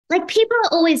Like people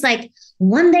are always like,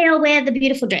 one day I'll wear the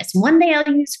beautiful dress. One day I'll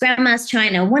use grandma's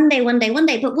china. One day, one day, one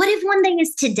day. But what if one day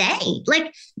is today?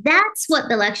 Like that's what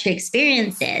the luxury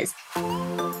experience is.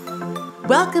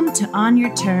 Welcome to On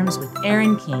Your Terms with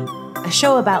Erin King, a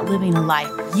show about living a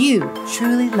life you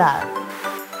truly love.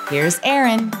 Here's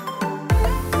Erin.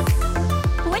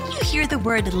 When you hear the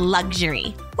word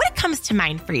luxury, what comes to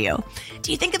mind for you?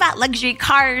 Do you think about luxury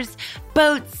cars,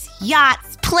 boats,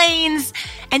 yachts, planes?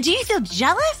 And do you feel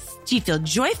jealous? Do you feel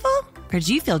joyful? Or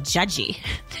do you feel judgy?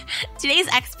 Today's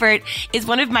expert is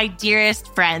one of my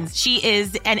dearest friends. She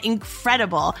is an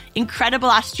incredible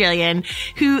Australian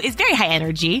who is very high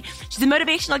energy. She's a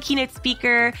motivational keynote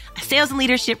speaker, a sales and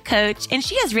leadership coach, and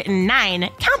she has written 9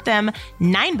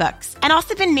 books, and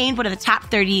also been named one of the top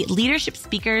 30 leadership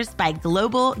speakers by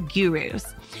global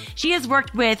gurus. She has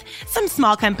worked with some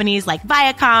small companies like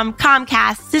Viacom,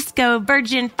 Comcast, Cisco,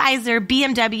 Virgin, Pfizer,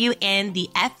 BMW, and the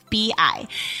FBI.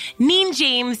 Neen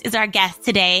James is our guest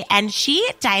today, and she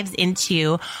dives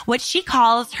into what she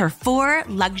calls her 4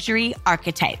 luxury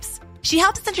archetypes. She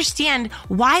helps us understand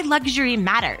why luxury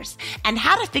matters and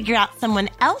how to figure out someone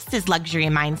else's luxury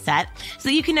mindset so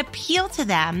that you can appeal to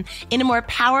them in a more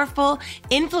powerful,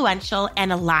 influential,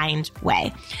 and aligned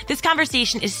way. This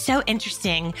conversation is so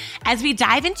interesting as we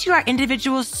dive into our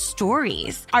individual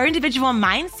stories, our individual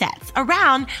mindsets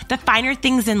around the finer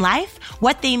things in life,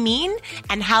 what they mean,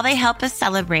 and how they help us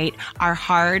celebrate our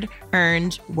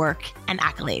hard-earned work and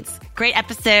accolades. Great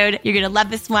episode. You're going to love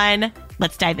this one.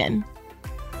 Let's dive in.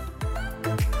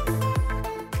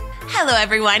 Hello,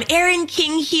 everyone. Erin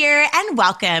King here, and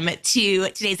welcome to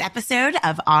today's episode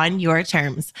of On Your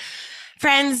Terms.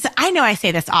 Friends, I know I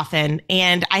say this often,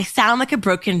 and I sound like a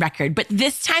broken record, but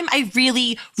this time I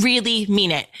really, really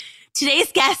mean it.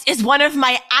 Today's guest is one of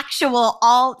my actual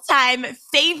all-time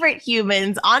favorite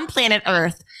humans on planet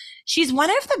Earth. She's one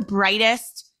of the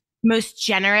brightest, most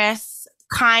generous,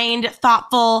 kind,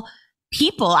 thoughtful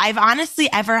people I've honestly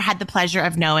ever had the pleasure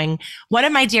of knowing. One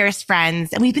of my dearest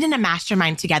friends, and we've been in a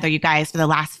mastermind together, you guys, for the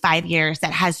last 5 years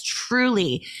that has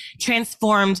truly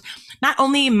transformed not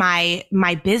only my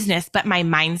business, but my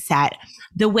mindset,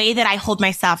 the way that I hold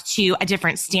myself to a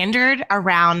different standard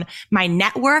around my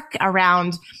network,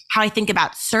 around how I think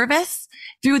about service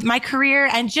through my career,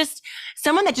 and just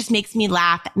someone that just makes me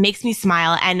laugh, makes me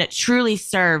smile, and truly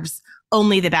serves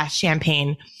only the best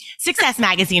champagne. Success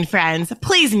Magazine friends,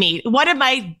 please meet one of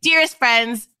my dearest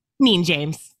friends, Neen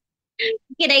James.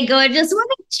 G'day, gorgeous. What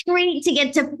a treat to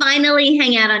get to finally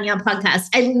hang out on your podcast.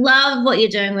 I love what you're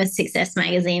doing with Success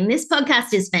Magazine. This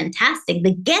podcast is fantastic.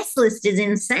 The guest list is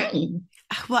insane.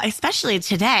 Well, especially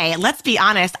today. Let's be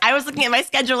honest. I was looking at my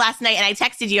schedule last night and I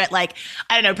texted you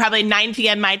at probably 9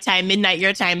 p.m. my time, midnight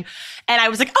your time. And I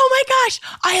was like, oh my gosh,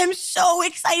 I am so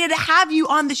excited to have you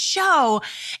on the show.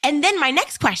 And then my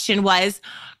next question was,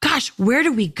 gosh, where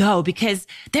do we go? Because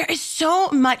there is so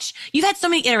much, you've had so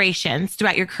many iterations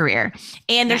throughout your career,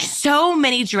 and there's so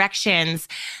many directions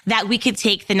that we could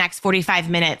take the next 45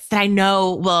 minutes that I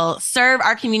know will serve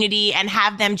our community and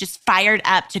have them just fired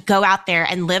up to go out there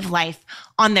and live life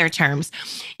on their terms.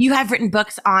 You have written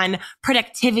books on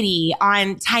productivity,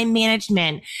 on time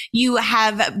management. You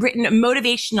have written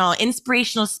motivational,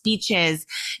 inspirational speeches.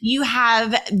 You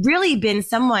have really been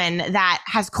someone that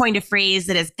has coined a phrase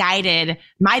that has guided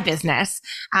my business.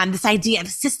 This idea of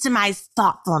systemized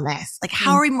thoughtfulness. Like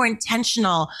how are we more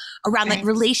intentional around like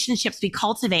relationships we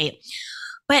cultivate?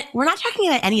 But we're not talking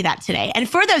about any of that today. And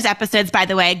for those episodes, by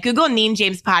the way, Google Neen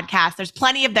James podcast. There's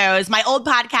plenty of those. My old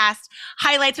podcast,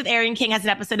 Highlights with Erin King, has an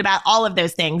episode about all of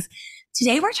those things.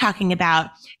 Today, we're talking about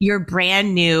your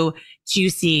brand new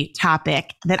juicy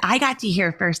topic that I got to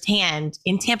hear firsthand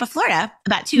in Tampa, Florida,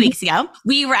 about 2 weeks ago.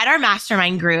 We were at our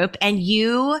mastermind group, and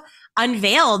you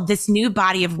unveiled this new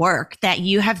body of work that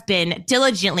you have been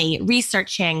diligently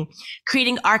researching,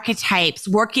 creating archetypes,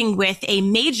 working with a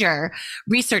major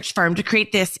research firm to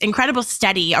create this incredible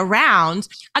study around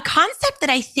a concept that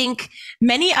I think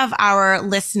many of our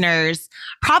listeners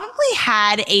probably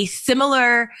had a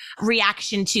similar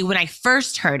reaction to when I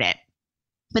first heard it.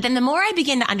 But then the more I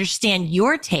begin to understand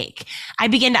your take, I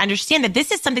begin to understand that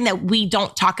this is something that we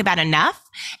don't talk about enough.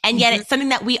 And yet it's something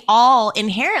that we all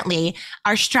inherently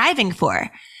are striving for.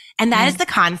 And that is the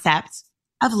concept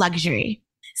of luxury.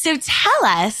 So tell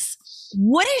us,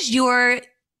 what is your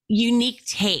unique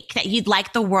take that you'd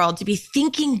like the world to be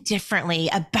thinking differently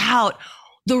about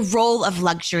the role of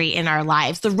luxury in our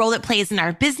lives, the role it plays in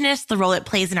our business, the role it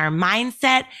plays in our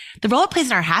mindset, the role it plays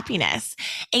in our happiness,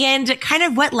 and kind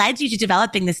of what led you to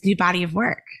developing this new body of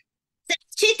work?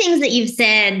 It's two things that you've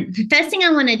said. First thing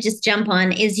I want to just jump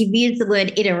on is you've used the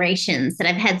word iterations, that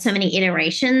I've had so many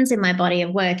iterations in my body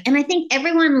of work. And I think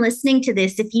everyone listening to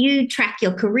this, if you track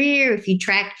your career, if you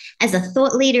track as a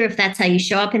thought leader, if that's how you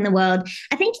show up in the world,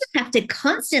 I think you have to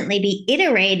constantly be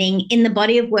iterating in the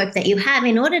body of work that you have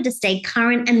in order to stay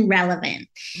current and relevant.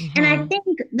 Mm-hmm. And I think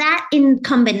that in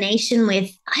combination with,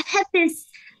 I've had this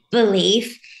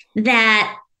belief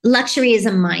that luxury is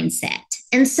a mindset.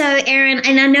 And so, Erin,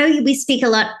 and I know we speak a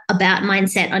lot about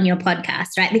mindset on your podcast,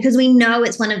 right? Because we know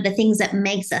it's one of the things that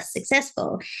makes us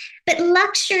successful. But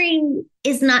luxury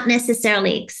is not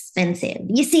necessarily expensive.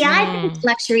 You see, I think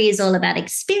luxury is all about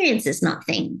experiences, not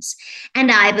things.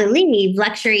 And I believe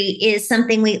luxury is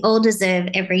something we all deserve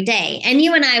every day. And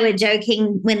you and I were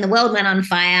joking when the world went on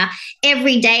fire.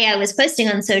 Every day I was posting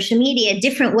on social media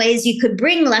different ways you could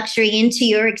bring luxury into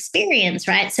your experience,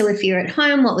 right? So if you're at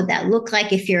home, what would that look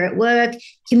like? If you're at work,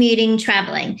 commuting,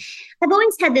 traveling. I've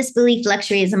always had this belief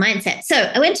luxury is a mindset. So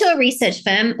I went to a research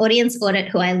firm, Audience Audit,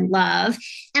 who I love,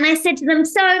 and I said to them,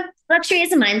 so luxury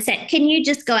is a mindset. Can you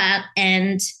just go out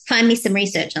and find me some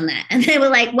research on that? And they were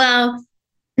like, well,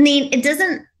 Neen, it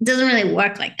doesn't really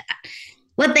work like that.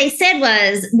 What they said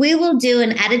was, we will do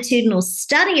an attitudinal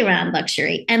study around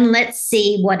luxury and let's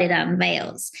see what it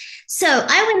unveils. So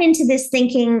I went into this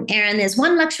thinking, Erin, there's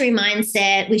one luxury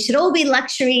mindset. We should all be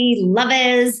luxury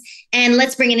lovers and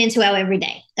let's bring it into our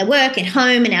everyday, at work, at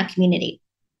home, in our community.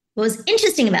 What was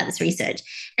interesting about this research,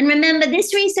 and remember,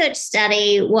 this research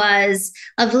study was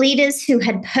of leaders who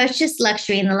had purchased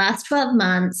luxury in the last 12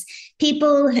 months,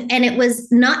 people, and it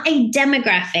was not a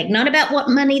demographic, not about what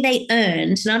money they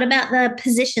earned, not about the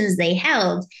positions they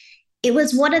held. It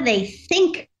was, what do they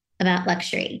think about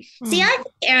luxury? See, I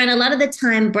think, Erin, a lot of the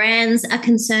time brands are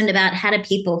concerned about how do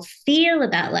people feel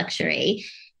about luxury.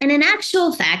 And in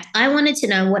actual fact, I wanted to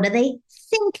know, what do they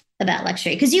think about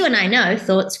luxury? Because you and I know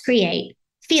thoughts create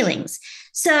feelings.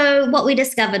 So what we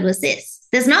discovered was this: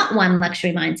 there's not one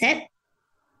luxury mindset,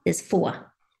 there's four.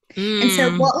 And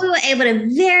so what we were able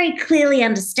to very clearly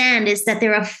understand is that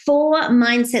there are four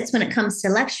mindsets when it comes to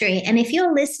luxury. And if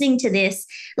you're listening to this,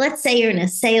 let's say you're in a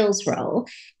sales role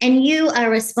and you are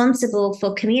responsible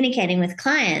for communicating with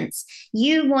clients,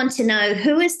 you want to know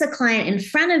who is the client in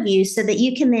front of you so that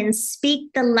you can then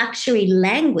speak the luxury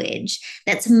language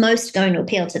that's most going to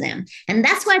appeal to them. And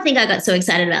that's why I think I got so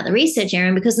excited about the research,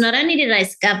 Erin, because not only did I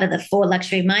discover the four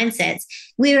luxury mindsets,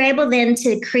 we were able then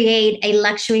to create a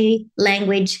luxury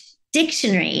language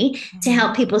dictionary to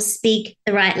help people speak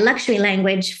the right luxury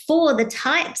language for the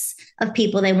types of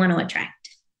people they want to attract.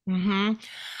 Mm-hmm.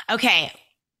 Okay.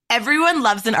 Everyone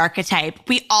loves an archetype.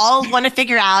 We all want to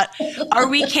figure out, are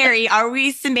we Carrie? Are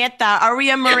we Samantha? Are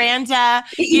we a Miranda,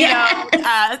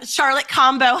 Charlotte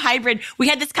combo hybrid? We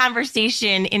had this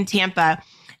conversation in Tampa.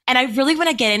 And I really want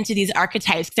to get into these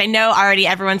archetypes because I know already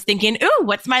everyone's thinking, ooh,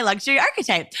 what's my luxury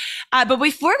archetype? But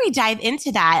before we dive into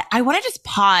that, I want to just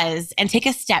pause and take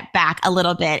a step back a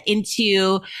little bit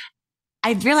into,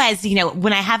 I realized,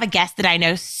 when I have a guest that I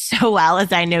know so well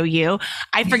as I know you,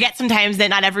 I forget sometimes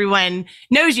that not everyone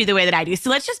knows you the way that I do.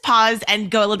 So let's just pause and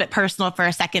go a little bit personal for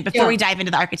a second before we dive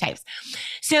into the archetypes.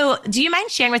 So do you mind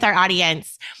sharing with our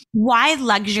audience why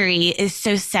luxury is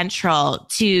so central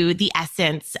to the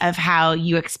essence of how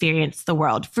you experience the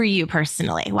world for you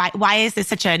personally? Why is this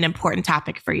such an important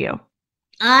topic for you?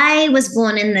 I was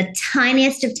born in the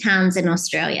tiniest of towns in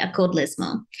Australia called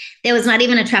Lismore. There was not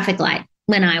even a traffic light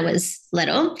when I was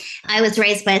little. I was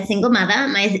raised by a single mother,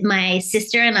 my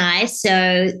sister and I.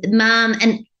 So mom,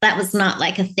 and that was not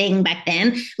like a thing back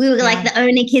then. We were like the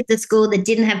only kids at school that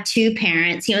didn't have two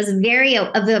parents. It was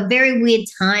a very weird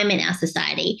time in our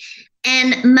society.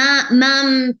 And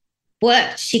mom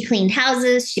worked. She cleaned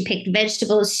houses. She picked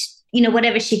vegetables,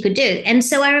 whatever she could do. And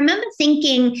so I remember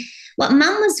thinking, what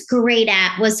mum was great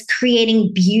at was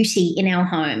creating beauty in our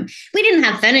home. We didn't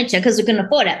have furniture because we couldn't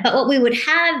afford it. But what we would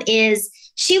have is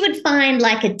she would find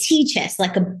like a tea chest,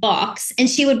 like a box, and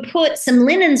she would put some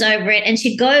linens over it and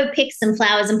she'd go pick some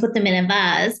flowers and put them in a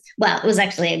vase. Well, it was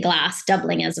actually a glass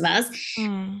doubling as a vase.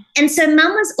 And so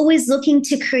mum was always looking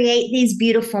to create these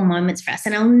beautiful moments for us.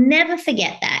 And I'll never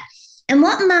forget that. And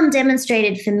what mum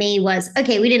demonstrated for me was,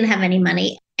 okay, we didn't have any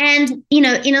money. And,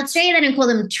 in Australia, they don't call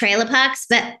them trailer parks,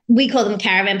 but we call them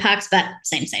caravan parks, but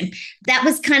same. That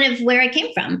was kind of where I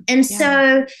came from. And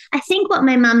so I think what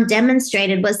my mum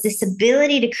demonstrated was this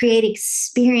ability to create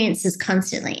experiences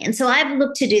constantly. And so I've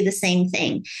looked to do the same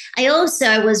thing. I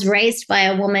also was raised by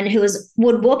a woman who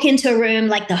would walk into a room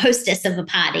like the hostess of a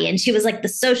party, and she was like the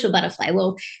social butterfly.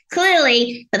 Well,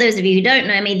 clearly, for those of you who don't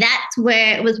know me, that's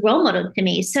where it was role modeled to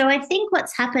me. So I think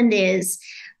what's happened is,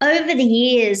 over the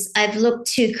years, I've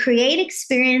looked to create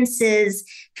experiences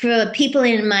for people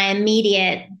in my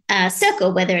immediate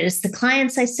circle, whether it is the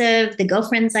clients I serve, the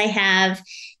girlfriends I have.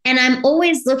 And I'm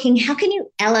always looking, how can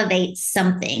you elevate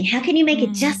something? How can you make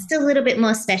it just a little bit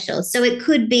more special? So it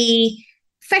could be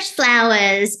fresh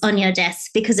flowers on your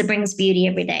desk because it brings beauty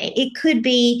every day. It could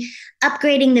be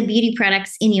upgrading the beauty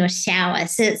products in your shower.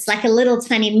 So it's like a little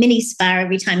tiny mini spa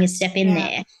every time you step in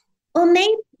there. Or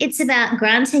maybe it's about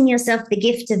granting yourself the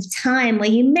gift of time where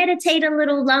you meditate a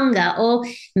little longer, or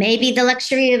maybe the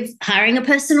luxury of hiring a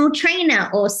personal trainer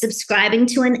or subscribing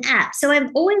to an app. So I've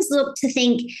always looked to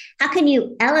think, how can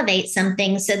you elevate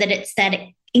something so that it's that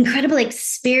incredible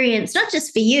experience, not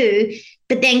just for you,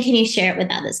 but then can you share it with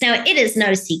others? Now, it is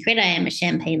no secret, I am a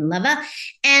champagne lover.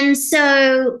 And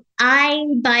so I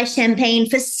buy champagne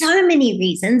for so many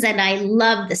reasons, and I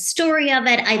love the story of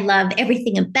it. I love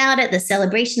everything about it, the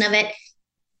celebration of it,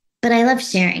 but I love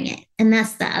sharing it. And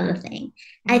that's the other thing.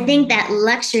 I think that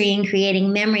luxury in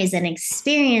creating memories and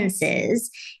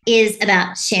experiences is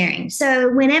about sharing.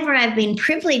 So whenever I've been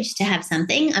privileged to have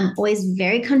something, I'm always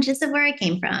very conscious of where I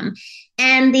came from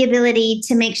and the ability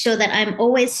to make sure that I'm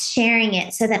always sharing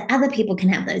it so that other people can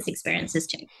have those experiences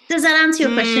too. Does that answer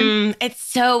your question?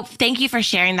 Thank you for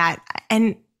sharing that.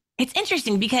 And it's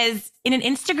interesting because in an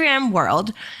Instagram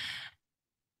world,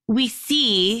 we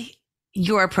see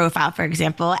your profile, for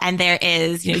example, and there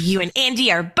is, you and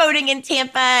Andy are boating in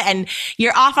Tampa and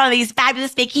you're off on these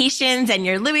fabulous vacations and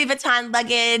your Louis Vuitton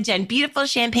luggage and beautiful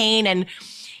champagne. And,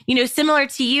 similar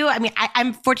to you, I mean,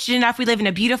 I'm fortunate enough, we live in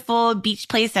a beautiful beach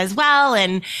place as well.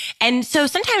 And so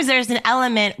sometimes there's an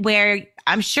element where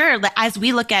I'm sure as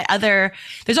we look at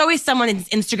there's always someone's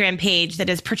Instagram page that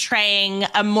is portraying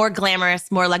a more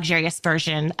glamorous, more luxurious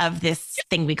version of this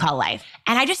thing we call life.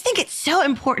 And I just think it's so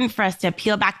important for us to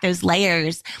peel back those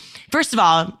layers. First of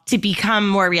all, to become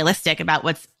more realistic about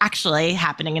what's actually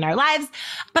happening in our lives,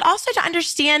 but also to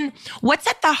understand what's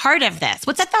at the heart of this.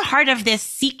 What's at the heart of this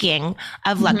seeking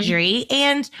of luxury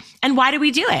and why do we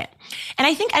do it? And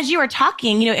I think as you were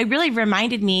talking, it really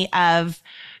reminded me of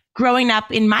growing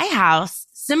up in my house,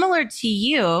 similar to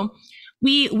you.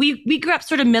 We grew up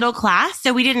sort of middle class.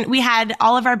 So we had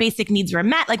all of our basic needs were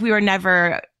met. Like we were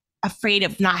never afraid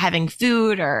of not having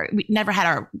food, or we never had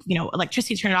our,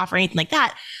 electricity turned off or anything like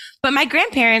that. But my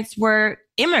grandparents were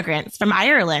immigrants from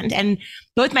Ireland, and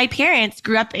both my parents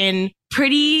grew up in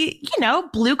pretty,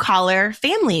 blue collar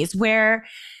families where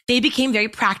they became very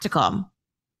practical.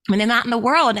 When they're not in the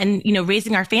world and,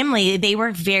 raising our family, they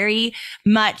were very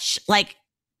much like,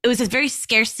 it was a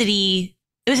scarcity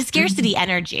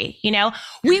energy,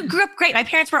 We grew up great. My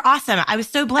parents were awesome. I was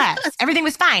so blessed. Everything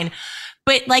was fine.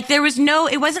 But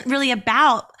it wasn't really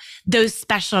about those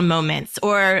special moments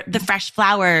or the fresh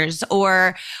flowers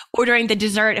or ordering the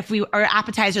dessert or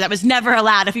appetizer that was never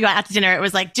allowed. If you went out to dinner, it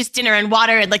was like just dinner and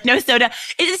water and like no soda.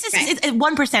 It's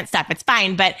 1% stuff. It's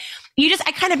fine. But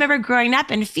I kind of remember growing up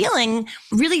and feeling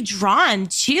really drawn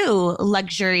to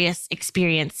luxurious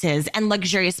experiences and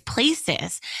luxurious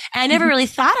places. And I never really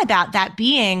thought about that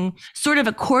being sort of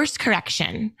a course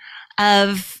correction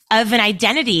of an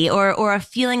identity or a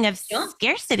feeling of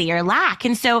scarcity or lack.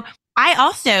 And so I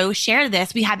also share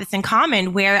this. We have this in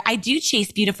common where I do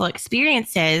chase beautiful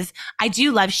experiences. I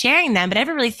do love sharing them, but I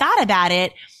never really thought about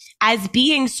it as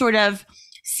being sort of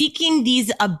seeking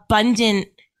these abundant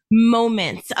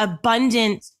moments,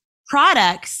 abundant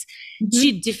products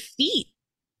to defeat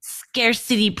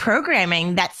scarcity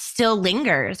programming that still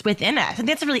lingers within us. And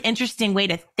that's a really interesting way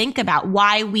to think about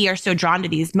why we are so drawn to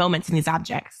these moments and these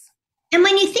objects. And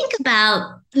when you think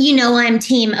about, I'm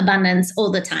team abundance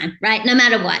all the time, right? No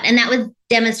matter what. And that was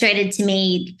demonstrated to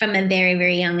me from a very,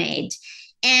 very young age.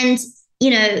 And,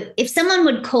 if someone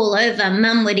would call over,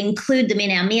 mum would include them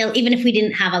in our meal, even if we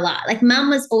didn't have a lot. Like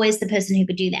mum was always the person who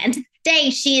could do that. And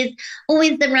today she is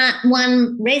always the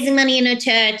one raising money in her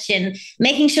church and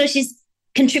making sure she's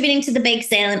contributing to the bake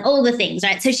sale and all the things,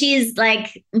 right? So she is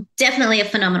like definitely a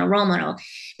phenomenal role model.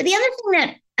 But the other thing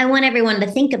that I want everyone to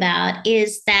think about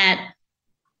is that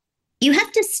you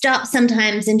have to stop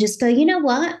sometimes and just go, you know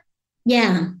what?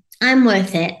 Yeah, I'm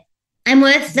worth it. I'm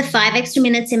worth the 5 extra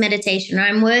minutes in meditation, or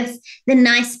I'm worth the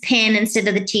nice pen instead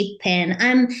of the cheap pen.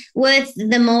 I'm worth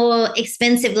the more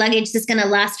expensive luggage that's going to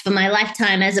last for my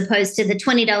lifetime as opposed to the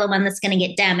 $20 one that's going to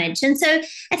get damaged. And so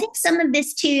I think some of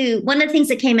this too, one of the things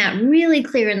that came out really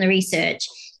clear in the research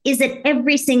is that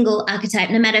every single archetype,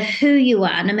 no matter who you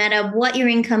are, no matter what your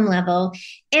income level,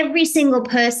 every single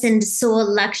person saw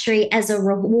luxury as a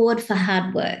reward for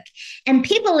hard work. And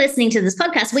people listening to this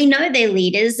podcast, we know they're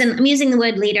leaders. And I'm using the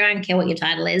word leader. I don't care what your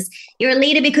title is. You're a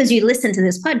leader because you listen to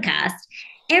this podcast.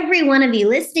 every one of you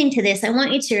listening to this, I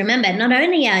want you to remember, not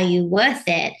only are you worth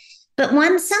it, but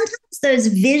sometimes those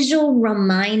visual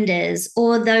reminders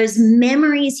or those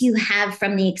memories you have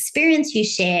from the experience you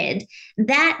shared,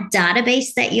 that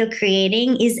database that you're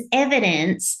creating is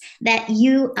evidence that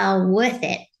you are worth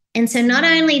it. And so not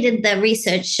only did the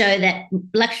research show that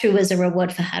luxury was a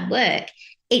reward for hard work,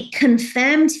 it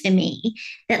confirmed for me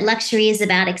that luxury is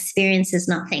about experiences,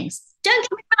 not things. Don't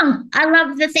get me wrong. I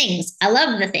love the things. I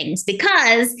love the things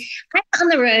because I'm on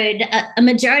the road a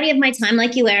majority of my time,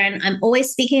 like you, Erin. I'm always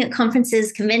speaking at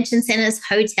conferences, convention centers,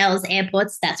 hotels,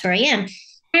 airports. That's where I am.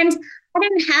 And I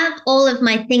don't have all of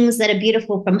my things that are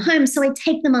beautiful from home, so I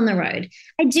take them on the road.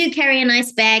 I do carry a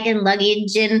nice bag and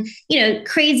luggage and,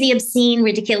 crazy, obscene,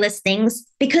 ridiculous things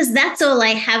because that's all I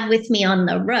have with me on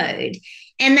the road.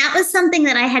 And that was something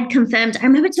that I had confirmed. I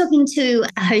remember talking to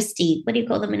a hostie. What do you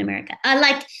call them in America?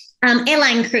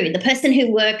 Airline crew, the person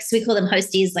who works, we call them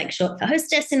hosties, like short for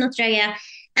hostess in Australia.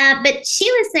 But she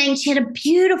was saying she had a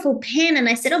beautiful pen. And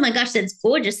I said, oh my gosh, that's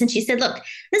gorgeous. And she said, look,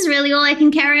 this is really all I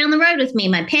can carry on the road with me,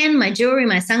 my pen, my jewelry,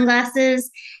 my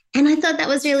sunglasses. And I thought that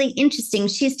was really interesting.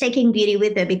 She's taking beauty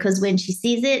with her because when she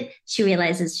sees it, she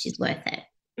realizes she's worth it.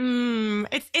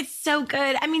 It's so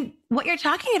good. I mean, what you're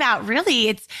talking about, really,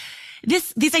 it's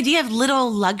this idea of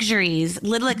little luxuries,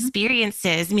 little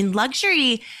experiences. I mean,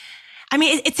 luxury,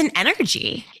 it's an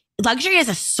energy. Luxury is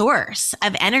a source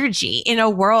of energy in a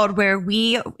world where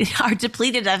we are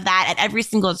depleted of that at every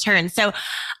single turn. So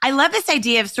I love this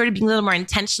idea of sort of being a little more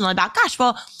intentional about, gosh,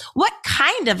 well, what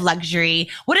kind of luxury?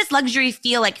 What does luxury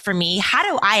feel like for me? How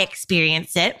do I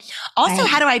experience it? Also,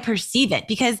 how do I perceive it?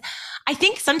 Because I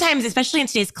think sometimes, especially in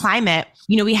today's climate,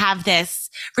 we have this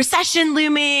recession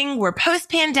looming. We're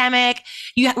post-pandemic.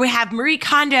 We have Marie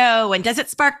Kondo and does it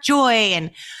spark joy and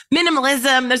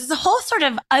minimalism. There's a whole sort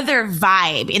of other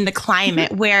vibe in the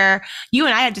climate where you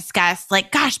and I have discussed,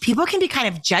 like, gosh, people can be kind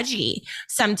of judgy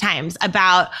sometimes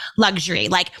about luxury.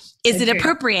 Like, is it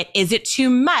appropriate? Is it too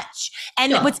much?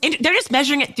 And they're just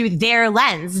measuring it through their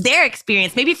lens, their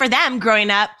experience. Maybe for them growing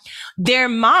up, their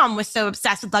mom was so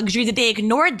obsessed with luxury that they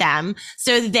ignored them.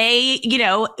 So they,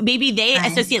 maybe they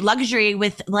associate luxury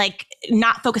with like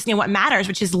not focusing on what matters,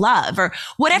 which is love or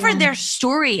whatever their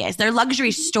story is, their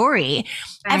luxury story.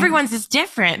 Everyone's is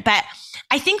different. But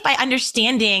I think by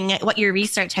understanding what your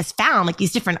research has found, like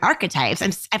these different archetypes,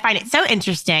 I find it so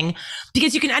interesting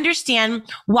because you can understand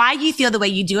why you feel the way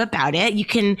you do about it. You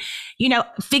can,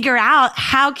 figure out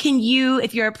how can you,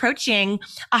 if you're approaching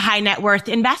a high net worth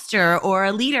investor or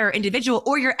a leader, individual,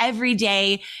 or your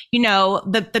everyday,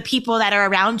 the people that are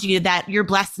around you that you're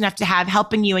blessed enough to have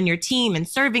helping you and your team and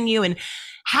serving you, and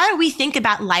how do we think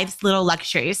about life's little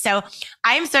luxuries? So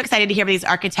I am so excited to hear about these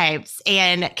archetypes.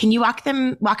 And can you walk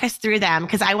us through them?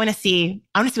 Because I want to see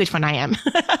which one I am.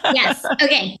 Yes.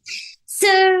 Okay.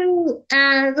 So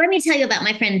let me tell you about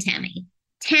my friend Tammy.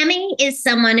 Tammy is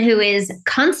someone who is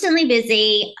constantly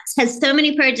busy, has so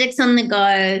many projects on the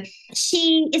go.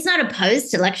 She is not opposed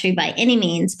to luxury by any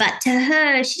means, but to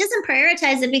her, she doesn't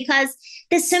prioritize it because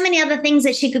there's so many other things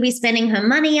that she could be spending her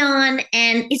money on,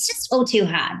 and it's just all too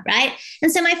hard, right?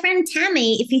 And so my friend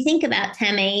Tammy, if you think about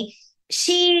Tammy,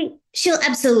 she'll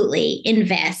absolutely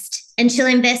invest, and she'll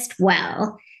invest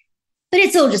well, but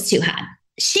it's all just too hard.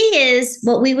 She is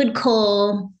what we would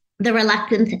call the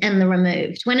reluctant and the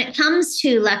removed. When it comes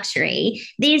to luxury,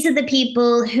 these are the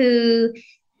people who,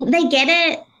 they get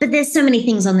it, but there's so many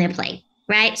things on their plate.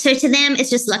 Right. So to them, it's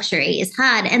just luxury is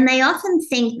hard. And they often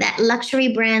think that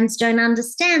luxury brands don't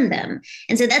understand them.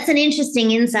 And so that's an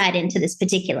interesting insight into this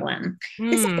particular one.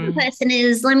 The second person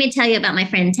is, let me tell you about my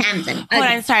friend Tamsin. Hold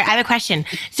on. Sorry. I have a question.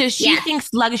 So she thinks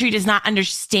luxury does not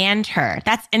understand her.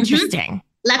 That's interesting.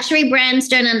 Luxury brands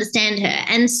don't understand her.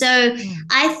 And so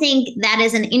I think that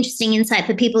is an interesting insight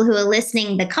for people who are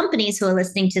listening, the companies who are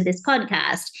listening to this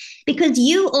podcast, because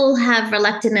you all have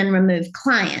reluctant and removed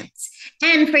clients.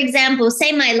 And for example,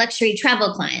 say my luxury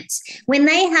travel clients, when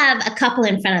they have a couple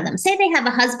in front of them, say they have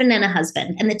a husband,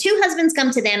 and the two husbands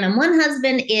come to them, and one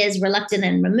husband is reluctant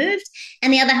and removed,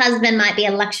 and the other husband might be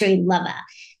a luxury lover.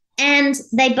 And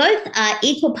they both are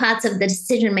equal parts of the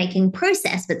decision-making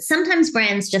process, but sometimes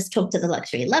brands just talk to the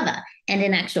luxury lover. And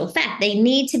in actual fact, they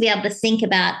need to be able to think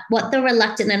about what the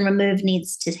reluctant and removed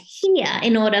needs to hear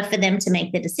in order for them to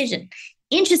make the decision.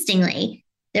 Interestingly,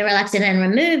 the reluctant and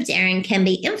removed, Erin, can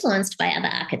be influenced by other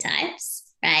archetypes,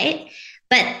 right?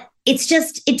 But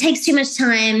it takes too much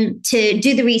time to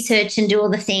do the research and do all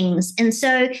the things. And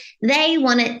so they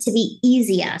want it to be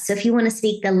easier. So if you want to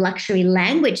speak the luxury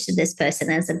language to this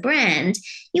person as a brand,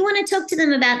 you want to talk to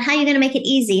them about how you're going to make it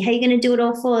easy, how you're going to do it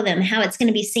all for them, how it's going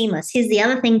to be seamless. Here's the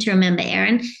other thing to remember,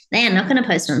 Erin. They are not going to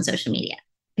post on social media.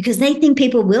 because they think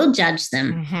people will judge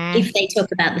them Mm-hmm. if they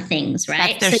talk about the things,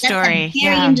 right? That's their story. That's a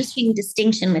very interesting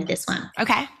distinction with this one.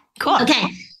 Okay, cool. Okay,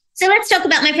 so let's talk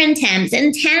about my friend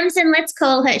Tamsin. Tamsin, let's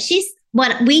call her, she's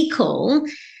what we call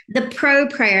the pro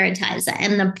prioritizer,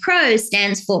 and the pro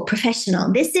stands for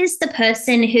professional. This is the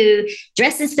person who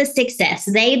dresses for success.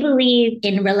 They believe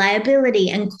in reliability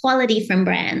and quality from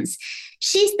brands.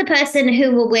 She's the person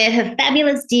who will wear her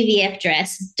fabulous DVF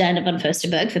dress, Diana von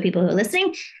Furstenberg, for people who are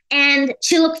listening, and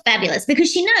she'll look fabulous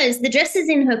because she knows the dresses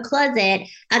in her closet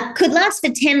could last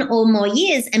for 10 or more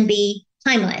years and be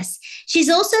timeless.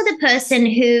 She's also the person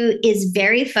who is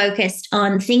very focused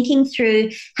on thinking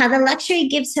through how the luxury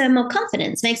gives her more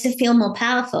confidence, makes her feel more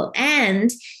powerful.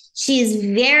 And she is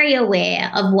very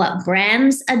aware of what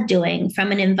brands are doing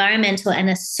from an environmental and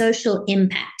a social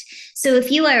impact. So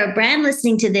if you are a brand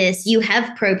listening to this, you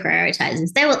have pro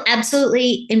prioritizers. They will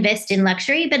absolutely invest in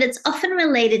luxury, but it's often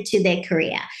related to their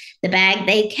career, the bag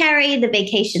they carry, the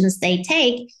vacations they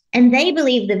take. And they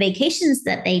believe the vacations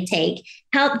that they take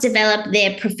help develop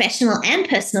their professional and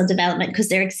personal development because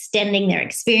they're extending their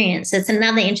experience. So it's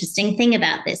another interesting thing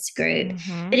about this group.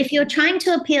 Mm-hmm. But if you're trying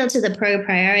to appeal to the pro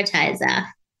prioritizer,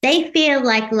 they feel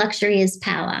like luxury is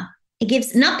power. It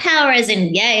gives not power as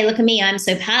in, yay, look at me, I'm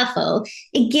so powerful.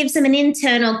 It gives them an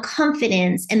internal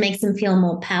confidence and makes them feel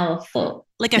more powerful.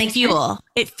 Like a fuel. Sense?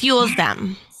 It fuels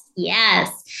them.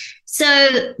 Yes. So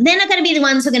they're not going to be the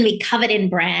ones who are going to be covered in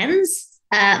brands.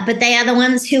 But they are the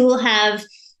ones who will have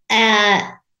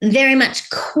very much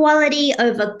quality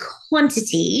over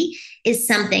quantity is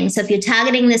something. So if you're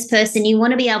targeting this person, you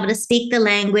want to be able to speak the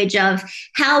language of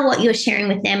how what you're sharing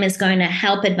with them is going to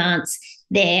help advance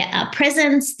their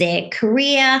presence, their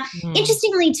career.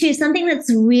 Interestingly, too, something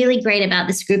that's really great about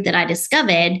this group that I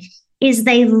discovered is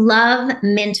they love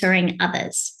mentoring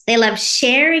others. They love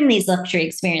sharing these luxury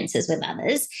experiences with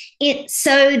others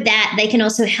so that they can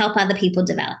also help other people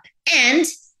develop. And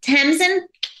Tamsin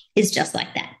is just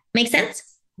like that. Make sense?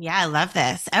 Yeah, I love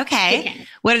this. Okay.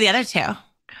 What are the other two?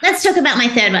 Let's talk about my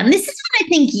third one. This is what I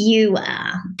think you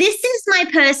are. This is my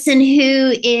person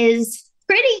who is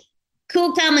pretty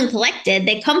cool, calm, and collected.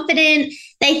 They're confident.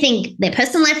 They think their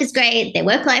personal life is great. Their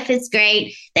work life is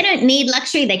great. They don't need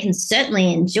luxury. They can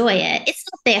certainly enjoy it. It's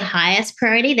not their highest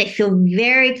priority. They feel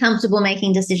very comfortable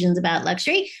making decisions about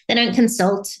luxury. They don't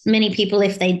consult many people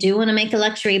if they do want to make a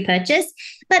luxury purchase.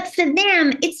 But for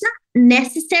them, it's not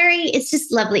necessary. It's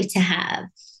just lovely to have.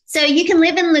 So you can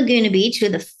live in Laguna Beach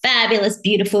with a fabulous,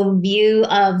 beautiful view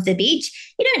of the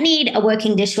beach. You don't need a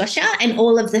working dishwasher and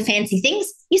all of the fancy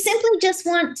things. You simply just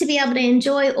want to be able to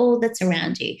enjoy all that's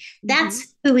around you.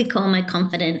 That's who we call my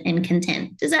confident and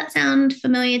content. Does that sound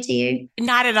familiar to you?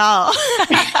 Not at all.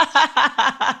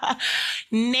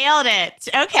 Nailed it.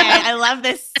 Okay. I love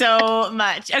this so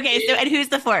much. Okay. So, and who's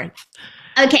the fourth?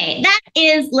 Okay, that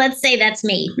is, let's say that's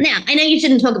me. Now, I know you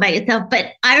shouldn't talk about yourself, but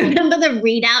I remember the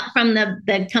readout from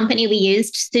the company we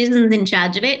used. Susan's in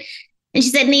charge of it. And she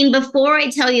said, Neen, before I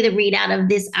tell you the readout of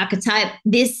this archetype,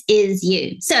 this is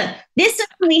you. So this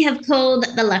one we have called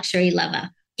the luxury lover.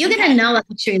 You're going to know a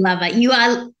luxury lover. You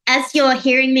are, as you're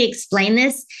hearing me explain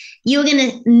this, you're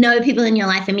going to know people in your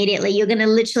life immediately. You're going to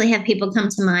literally have people come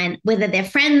to mind, whether they're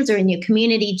friends or in your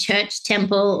community, church,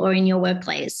 temple, or in your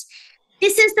workplace.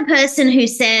 This is the person who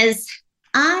says,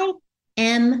 I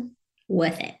am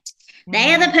worth it.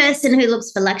 They are the person who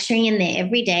looks for luxury in their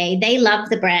everyday. They love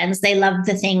the brands. They love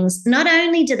the things. Not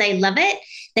only do they love it,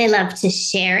 they love to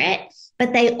share it,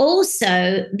 but they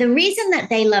also, the reason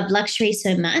that they love luxury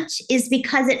so much is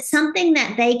because it's something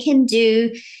that they can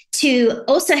do to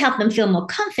also help them feel more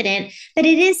confident, but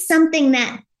it is something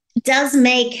that does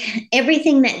make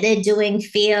everything that they're doing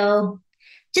feel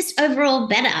just overall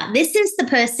better. This is the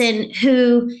person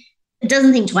who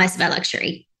doesn't think twice about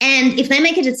luxury. And if they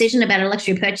make a decision about a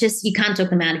luxury purchase, you can't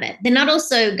talk them out of it. They're not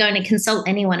also going to consult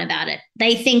anyone about it.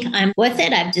 They think I'm worth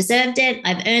it. I've deserved it.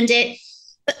 I've earned it.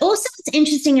 But also what's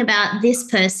interesting about this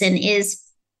person is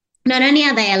not only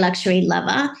are they a luxury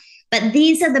lover, but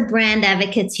these are the brand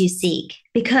advocates you seek.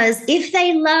 Because if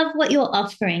they love what you're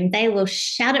offering, they will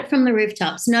shout it from the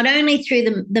rooftops, not only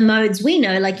through the modes we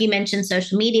know, like you mentioned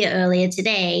social media earlier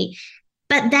today,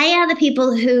 but they are the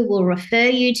people who will refer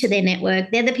you to their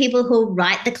network. They're the people who will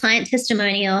write the client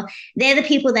testimonial. They're the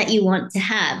people that you want to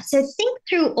have. So think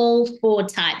through all four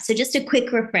types. So just a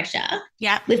quick refresher.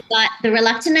 Yeah. We've got the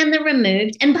reluctant and the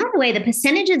removed. And by the way, the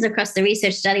percentages across the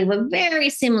research study were very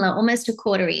similar, almost a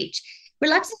quarter each.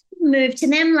 Reluctant and removed, to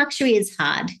them, luxury is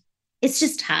hard. It's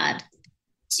just hard.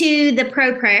 To the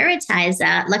pro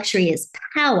prioritizer, luxury is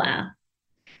power.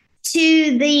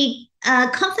 To the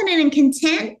confident and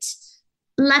content,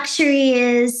 luxury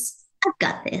is, I've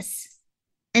got this.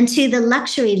 And to the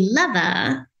luxury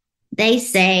lover, they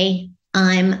say,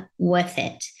 I'm worth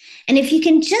it. And if you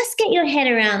can just get your head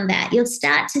around that, you'll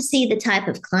start to see the type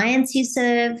of clients you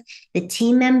serve, the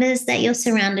team members that you're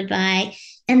surrounded by.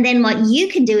 And then what you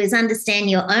can do is understand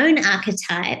your own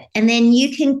archetype, and then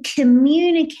you can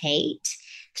communicate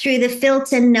through the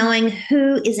filter, knowing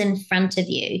who is in front of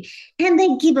you. And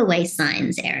they give away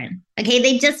signs, Erin. Okay,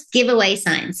 they just give away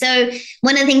signs. So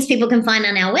one of the things people can find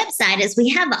on our website is we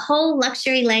have a whole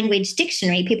luxury language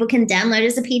dictionary people can download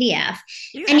as a PDF.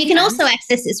 And you can also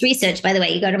access this research, by the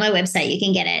way. You go to my website, you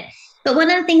can get it. But one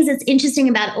of the things that's interesting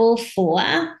about all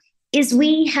four is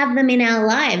we have them in our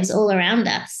lives all around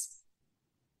us.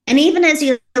 And even as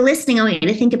you're listening, I want you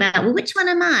to think about, well, which one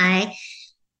am I?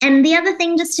 And the other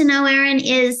thing just to know, Erin,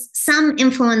 is some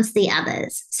influence the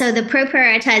others. So the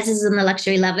pro-prioritizers and the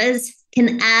luxury lovers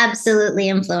can absolutely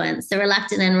influence the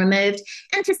reluctant and removed,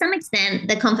 and to some extent,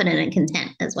 the confident and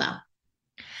content as well.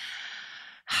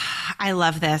 I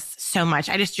love this so much.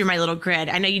 I just drew my little grid.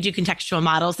 I know you do contextual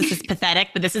models. This is pathetic,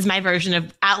 but this is my version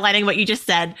of outlining what you just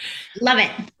said. Love it.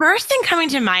 First thing coming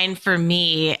to mind for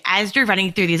me as you're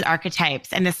running through these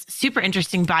archetypes and this super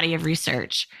interesting body of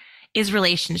research is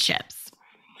relationships.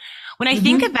 When I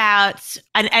think about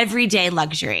an everyday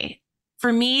luxury,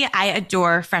 for me, I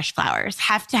adore fresh flowers,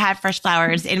 have to have fresh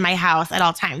flowers in my house at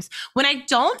all times. When I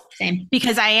don't,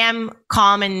 because I am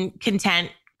calm and content,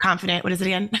 confident, what is it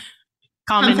again?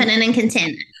 Confident and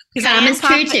content. Calm is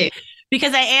true too.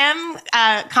 Because I am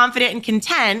confident and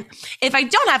content. If I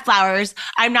don't have flowers,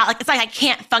 I'm not like, it's like I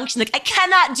can't function. Like I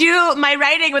cannot do my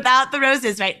writing without the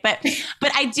roses, right? But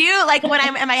I do, like when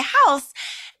I'm in my house,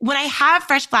 when I have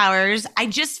fresh flowers, I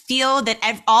just feel that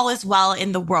all is well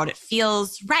in the world. It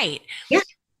feels right. Yeah.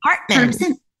 Hartman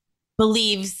 100%.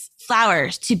 believes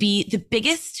flowers to be the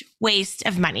biggest waste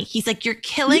of money. He's like, you're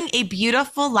killing a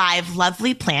beautiful, live,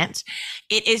 lovely plant.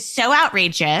 It is so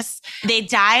outrageous. They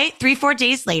die 3-4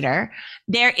 days later.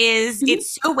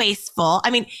 It's so wasteful.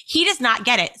 I mean, he does not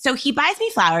get it. So he buys me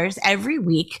flowers every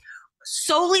week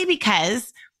solely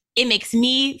because it makes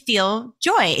me feel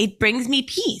joy. It brings me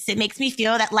peace. It makes me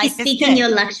feel that life is good. He's speaking your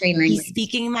luxury language. He's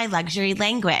speaking my luxury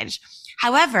language.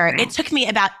 However, It took me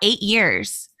about 8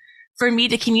 years for me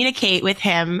to communicate with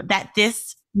him that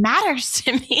this matters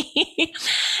to me.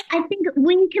 I think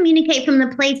we communicate from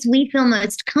the place we feel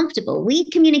most comfortable. We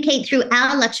communicate through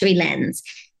our luxury lens.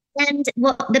 And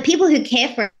the people who care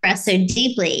for us so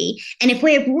deeply, and if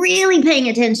we're really paying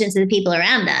attention to the people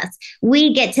around us,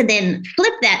 we get to then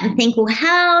flip that and think, well,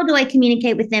 how do I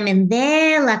communicate with them in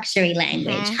their luxury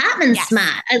language? Hartman's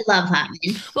smart. I love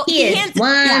Hartman. Well, he is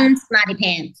one smarty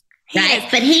pants, right?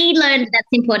 But he learned that's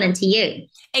important to you.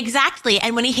 Exactly.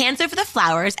 And when he hands over the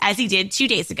flowers, as he did 2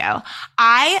 days ago,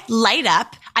 I light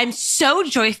up. I'm so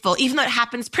joyful, even though it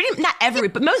happens not every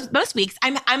week, but most weeks,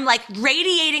 I'm like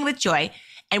radiating with joy.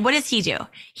 And what does he do?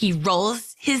 He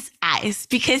rolls his eyes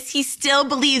because he still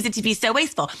believes it to be so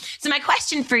wasteful. So my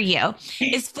question for you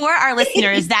is for our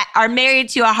listeners that are married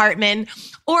to a Hartman,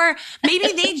 or maybe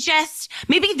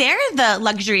they're the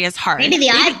luxurious heart. Maybe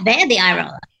they're the eye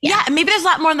roller. Yeah, maybe there's a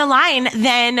lot more on the line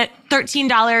than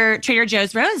 $13 Trader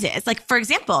Joe's roses. Like, for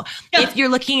example, if you're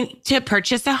looking to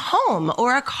purchase a home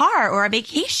or a car or a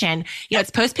vacation, it's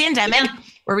post-pandemic. Yeah.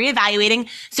 We're reevaluating.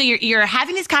 So you're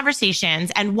having these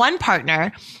conversations, and one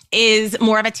partner is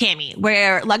more of a Tammy,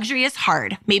 where luxury is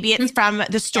hard. Maybe it's from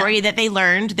the story that they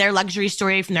learned, their luxury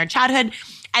story from their childhood,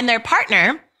 and their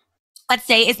partner, let's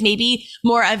say, is maybe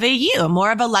more of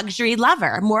a luxury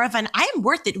lover, more of an I am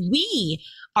worth it. We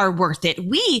are worth it.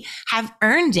 We have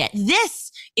earned it.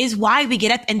 This is why we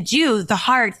get up and do the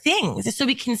hard things, so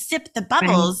we can sip the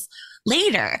bubbles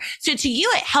later. So to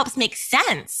you, it helps make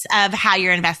sense of how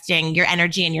you're investing your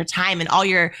energy and your time and all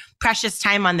your precious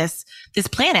time on this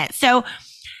planet. So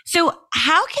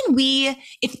how can we,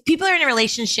 if people are in a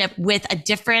relationship with a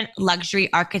different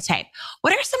luxury archetype,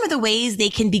 what are some of the ways they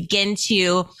can begin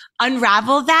to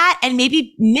unravel that and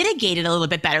maybe mitigate it a little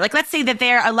bit better? Like, let's say that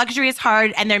they're a luxury is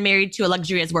hard and they're married to a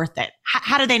luxury is worth it.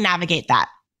 How do they navigate that?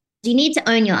 You need to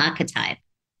own your archetype.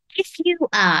 If you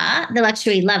are the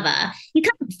luxury lover, you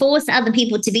can't force other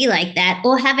people to be like that,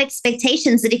 or have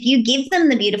expectations that if you give them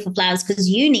the beautiful flowers because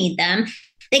you need them,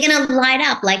 they're going to light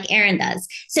up like Erin does.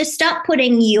 So stop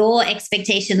putting your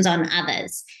expectations on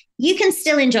others. You can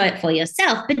still enjoy it for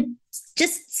yourself, but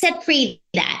just set free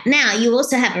that. Now, you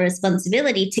also have a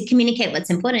responsibility to communicate what's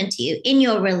important to you in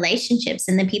your relationships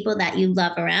and the people that you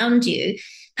love around you.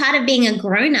 Part of being a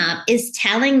grown-up is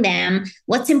telling them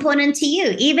what's important to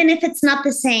you, even if it's not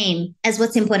the same as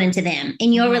what's important to them.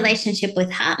 In your relationship with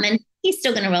Hartman, He's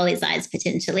still going to roll his eyes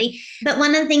potentially. But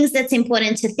one of the things that's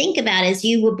important to think about is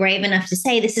you were brave enough to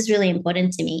say, this is really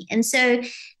important to me. And so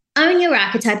own your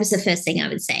archetype is the first thing I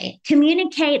would say.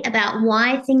 Communicate about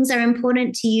why things are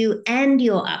important to you and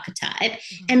your archetype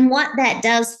and what that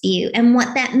does for you and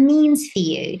what that means for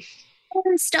you.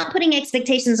 And stop putting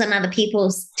expectations on other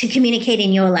people to communicate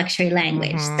in your luxury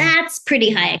language. That's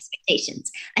pretty high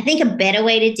expectations. I think a better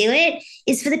way to do it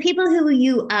is for the people who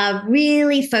you are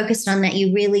really focused on, that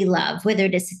you really love, whether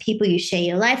it is the people you share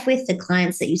your life with, the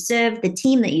clients that you serve, the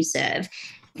team that you serve.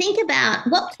 Think about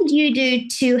what could you do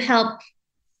to help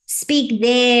speak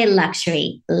their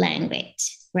luxury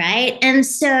language, right? And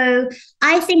so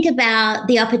I think about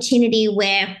the opportunity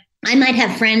where I might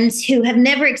have friends who have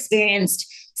never experienced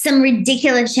some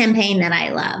ridiculous champagne that I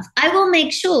love. I will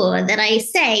make sure that I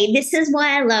say, this is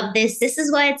why I love this. This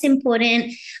is why it's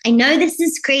important. I know this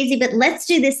is crazy, but let's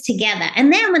do this together.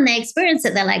 And then when they experience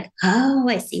it, they're like, oh,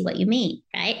 I see what you mean,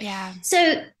 right? Yeah.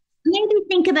 So maybe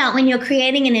think about when you're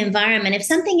creating an environment, if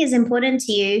something is important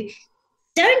to you,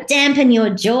 don't dampen your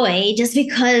joy just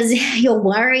because you're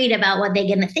worried about what they're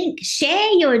going to think. Share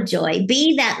your joy.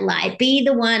 Be that light. Be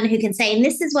the one who can say, and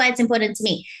this is why it's important to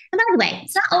me. And by the way,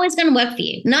 it's not always going to work for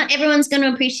you. Not everyone's going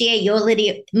to appreciate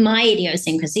my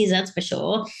idiosyncrasies, that's for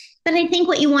sure. But I think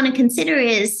what you want to consider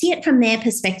is see it from their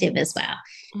perspective as well.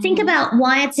 Think about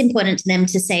why it's important to them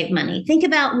to save money. Think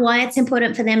about why it's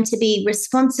important for them to be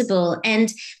responsible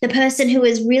and the person who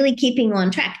is really keeping you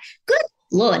on track. Good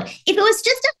Lord, if it was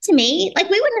just up to me, like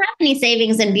we wouldn't have any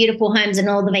savings and beautiful homes and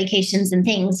all the vacations and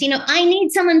things. I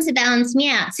need someone to balance me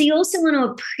out. So you also want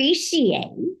to appreciate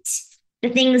the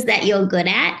things that you're good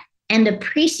at and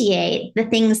appreciate the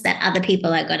things that other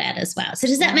people are good at as well. So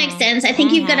does that make sense? I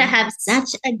think you've got to have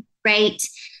such a great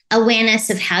awareness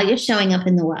of how you're showing up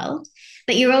in the world.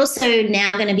 But you're also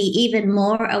now going to be even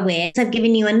more aware. So I've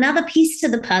given you another piece to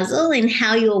the puzzle in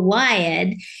how you're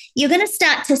wired. You're going to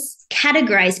start to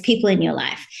categorize people in your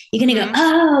life. You're going to go,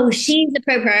 oh, she's the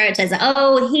pro prioritizer.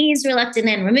 Oh, he's reluctant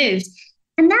and removed.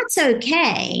 And that's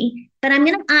okay. But I'm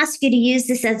going to ask you to use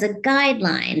this as a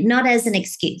guideline, not as an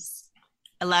excuse.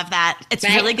 I love that. It's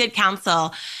really good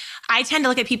counsel. I tend to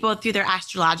look at people through their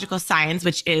astrological signs,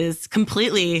 which is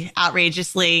completely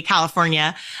outrageously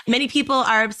California. Many people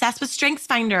are obsessed with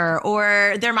StrengthsFinder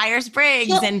or their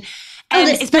Myers-Briggs and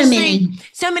especially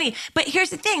so many. But here's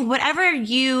the thing, whatever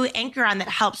you anchor on that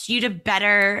helps you to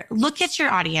better look at your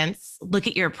audience, look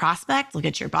at your prospect, look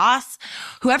at your boss,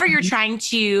 whoever you're trying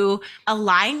to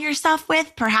align yourself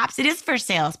with. Perhaps it is for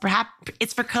sales, perhaps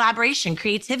it's for collaboration,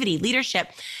 creativity,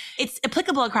 leadership. It's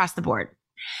applicable across the board.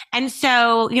 And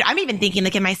so, I'm even thinking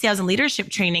like in my sales and leadership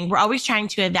training, we're always trying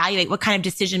to evaluate what kind of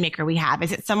decision maker we have.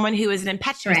 Is it someone who is an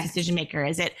impetuous decision maker?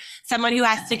 Is it someone who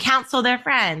has to counsel their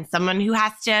friends? Someone who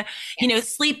has to,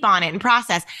 sleep on it and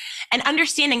process? And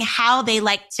understanding how they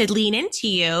like to lean into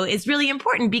you is really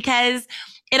important because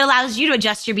it allows you to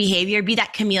adjust your behavior, be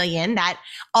that chameleon that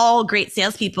all great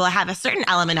salespeople have a certain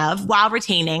element of while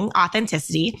retaining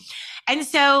authenticity. And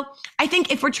so I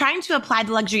think if we're trying to apply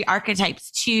the luxury archetypes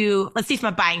to, let's see,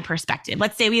 from a buying perspective,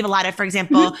 let's say we have a lot of, for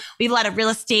example, we have a lot of real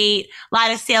estate, a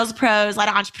lot of sales pros, a lot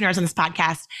of entrepreneurs on this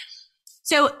podcast.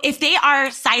 So if they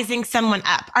are sizing someone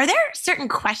up, are there certain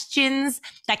questions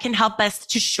that can help us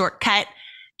to shortcut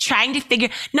trying to figure,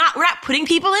 we're not putting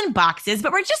people in boxes,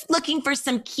 but we're just looking for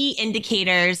some key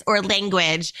indicators or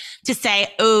language to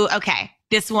say, oh, okay,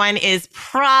 this one is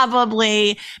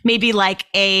probably maybe like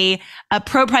a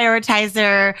pro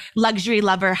prioritizer, luxury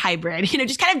lover hybrid,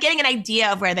 just kind of getting an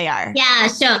idea of where they are. Yeah,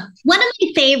 sure. One of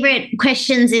my favorite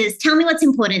questions is, tell me what's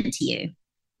important to you.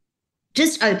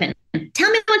 Just open.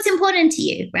 Tell me what's important to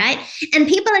you, right? And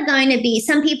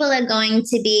some people are going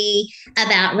to be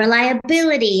about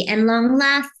reliability and long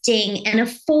lasting and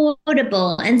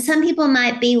affordable. And some people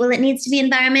might be, well, it needs to be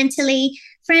environmentally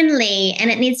friendly and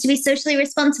it needs to be socially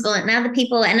responsible. And other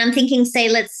people, and I'm thinking,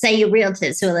 let's say you're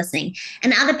realtors who are listening,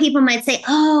 and other people might say,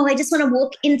 oh, I just want to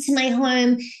walk into my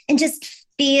home and just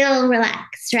feel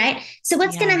relaxed, right? So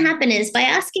what's going to happen is by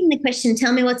asking the question,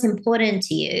 tell me what's important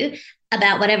to you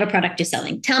about whatever product you're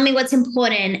selling. Tell me what's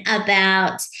important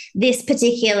about this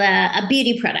particular a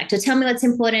beauty product, or tell me what's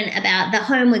important about the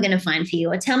home we're going to find for you,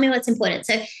 or tell me what's important.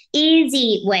 So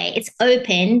easy way, it's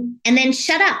open, and then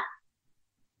shut up,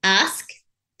 ask,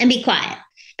 and be quiet,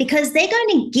 because they're going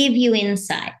to give you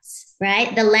insights,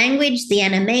 right? The language, the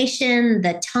animation,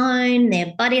 the tone,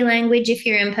 their body language. If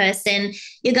you're in person,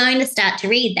 you're going to start to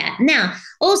read that. Now,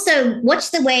 also watch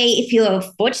the way, if you're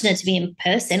fortunate to be in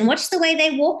person, watch the way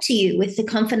they walk to you with the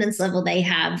confidence level they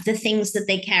have, the things that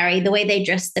they carry, the way they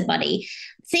dress the body.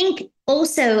 Think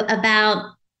also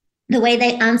about the way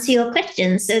they answer your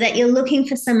questions, so that you're looking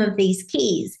for some of these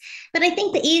keys. But I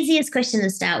think the easiest question to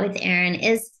start with, Erin,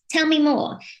 is tell me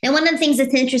more. Now, one of the things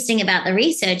that's interesting about the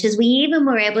research is we even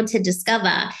were able to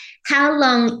discover how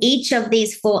long each of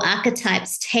these 4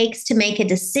 archetypes takes to make a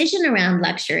decision around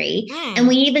luxury. And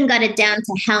we even got it down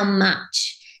to how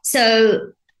much.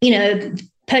 So,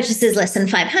 purchases less than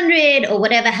 500 or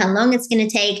whatever, how long it's going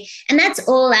to take. And that's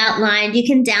all outlined. You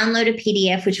can download a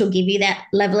PDF, which will give you that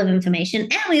level of information.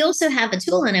 And we also have a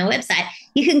tool on our website.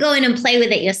 You can go in and play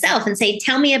with it yourself and say,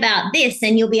 tell me about this,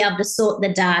 and you'll be able to sort the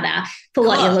data for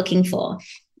what you're looking for.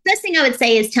 First thing I would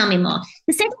say is tell me more.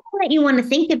 The second thing that you want to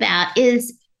think about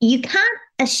is you can't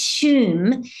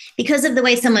assume, because of the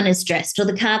way someone is dressed or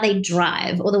the car they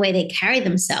drive or the way they carry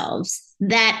themselves,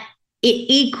 that it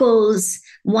equals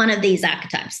one of these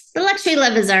archetypes. The luxury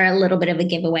lovers are a little bit of a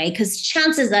giveaway because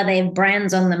chances are they have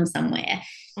brands on them somewhere.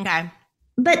 Okay.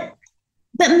 But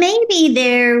maybe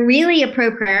they're really a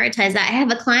pro-prioritizer. I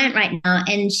have a client right now,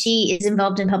 and she is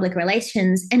involved in public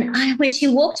relations. And when she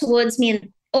walked towards me,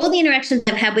 and all the interactions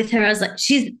I've had with her, I was like,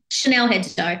 she's Chanel head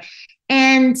to toe.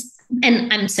 And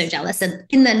I'm so jealous, and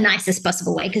in the nicest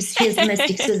possible way, because she has the most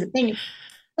exquisite thing.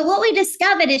 But what we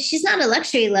discovered is she's not a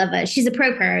luxury lover. She's a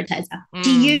pro-prioritizer.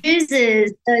 She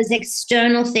uses those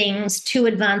external things to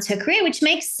advance her career, which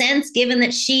makes sense given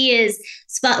that she is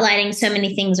spotlighting so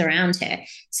many things around her.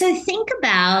 So think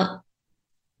about,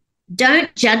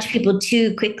 don't judge people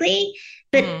too quickly.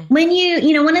 But when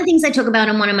one of the things I talk about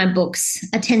in one of my books,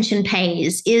 Attention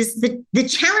Pays, is the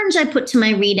challenge I put to my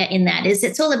reader in that is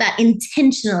it's all about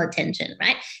intentional attention,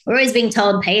 right? We're always being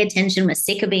told, pay attention. We're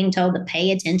sick of being told to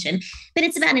pay attention, but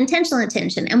it's about intentional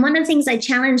attention. And one of the things I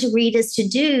challenge readers to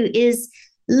do is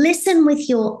listen with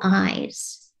your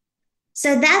eyes.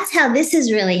 So that's how this is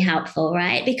really helpful,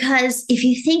 right? Because if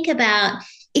you think about,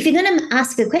 if you're going to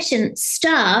ask a question,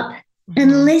 stop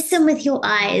and listen with your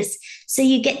eyes, so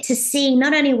you get to see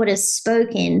not only what is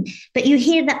spoken, but you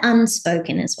hear the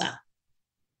unspoken as well.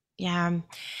 Yeah.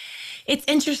 It's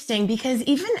interesting because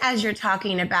even as you're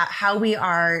talking about how we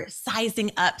are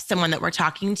sizing up someone that we're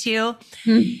talking to,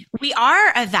 we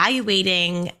are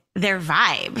evaluating their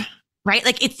vibe, right?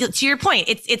 Like it's to your point,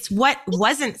 it's what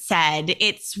wasn't said.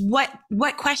 It's what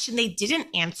question they didn't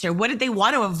answer. What did they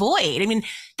want to avoid? I mean,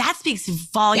 that speaks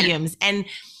volumes. Yeah. And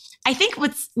I think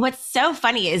what's so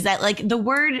funny is that like the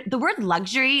word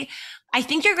luxury, I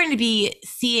think you're going to be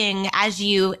seeing as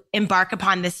you embark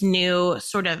upon this new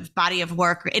sort of body of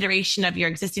work or iteration of your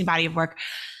existing body of work.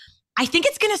 I think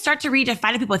it's going to start to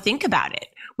redefine how people think about it,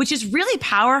 which is really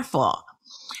powerful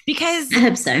because I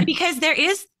hope so. Because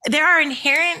there are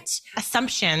inherent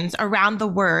assumptions around the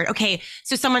word. Okay,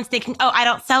 so someone's thinking, oh, I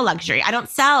don't sell luxury. I don't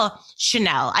sell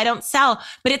Chanel. I don't sell.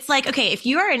 But it's like, okay, if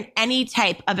you are in any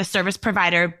type of a service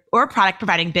provider or product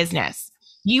providing business,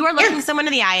 you are looking someone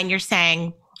in the eye and you're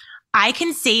saying, I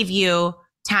can save you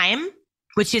time,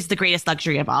 which is the greatest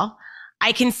luxury of all.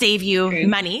 I can save you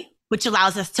money, which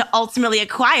allows us to ultimately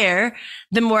acquire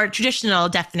the more traditional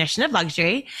definition of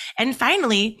luxury. And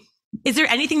finally, is there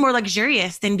anything more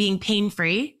luxurious than being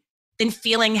pain-free, than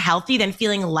feeling healthy, than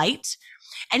feeling light?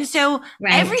 And so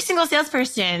every single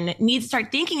salesperson needs to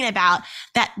start thinking about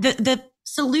that the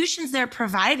solutions they're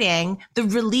providing, the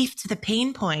relief to the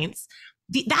pain points,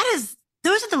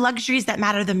 those are the luxuries that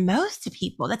matter the most to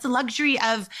people. That's a luxury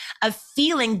of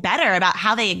feeling better about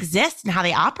how they exist and how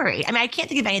they operate. I mean, I can't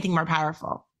think of anything more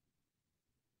powerful.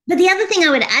 But the other thing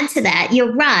I would add to that,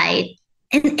 you're right.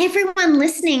 And everyone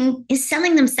listening is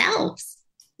selling themselves.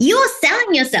 You're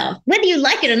selling yourself, whether you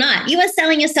like it or not. You are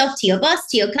selling yourself to your boss,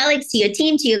 to your colleagues, to your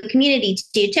team, to your community,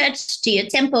 to your church, to your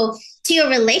temple, to your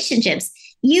relationships.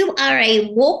 You are a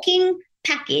walking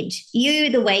package. You,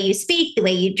 the way you speak, the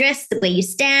way you dress, the way you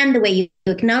stand, the way you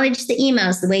acknowledge the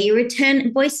emails, the way you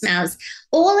return voicemails,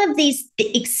 all of these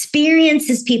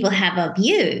experiences people have of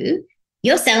you,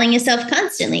 you're selling yourself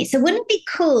constantly. So wouldn't it be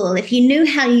cool if you knew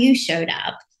how you showed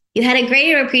up? You had a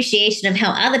greater appreciation of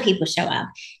how other people show up,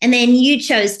 and then you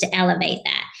chose to elevate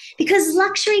that. Because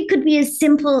luxury could be as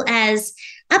simple as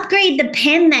upgrade the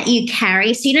pen that you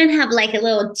carry so you don't have like a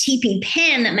little cheapy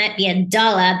pen that might be $1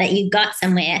 that you got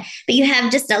somewhere, but you have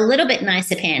just a little bit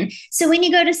nicer pen. So when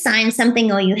you go to sign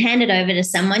something or you hand it over to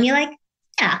someone, you're like,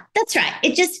 yeah, that's right.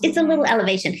 It's a little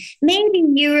elevation. Maybe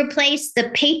you replace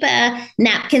the paper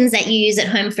napkins that you use at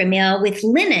home for a meal with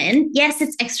linen. Yes,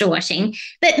 it's extra washing,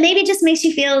 but maybe it just makes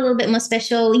you feel a little bit more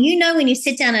special. You know, when you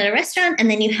sit down at a restaurant and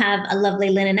then you have a lovely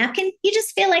linen napkin, you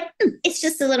just feel like it's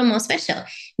just a little more special.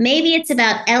 Maybe it's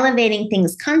about elevating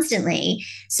things constantly.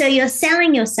 So you're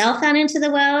selling yourself out into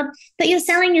the world, but you're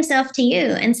selling yourself to you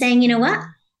and saying, you know what?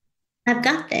 I've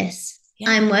got this. Yeah.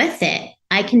 I'm worth it.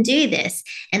 I can do this.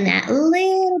 And that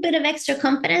little bit of extra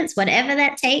confidence, whatever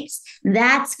that takes,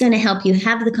 that's going to help you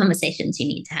have the conversations you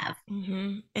need to have.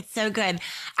 Mm-hmm. It's so good.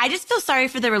 I just feel sorry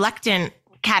for the reluctant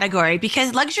category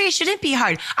because luxury shouldn't be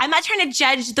hard. I'm not trying to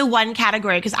judge the one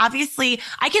category because obviously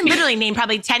I can literally name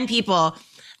probably 10 people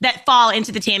that fall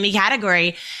into the Tammy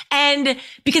category. And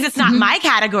because it's not my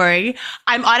category,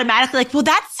 I'm automatically like, well,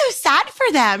 that's so sad for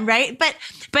them. Right. But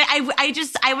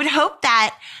I would hope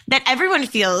that everyone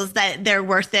feels that they're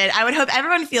worth it. I would hope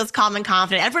everyone feels calm and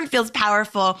confident. Everyone feels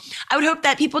powerful. I would hope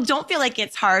that people don't feel like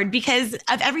it's hard because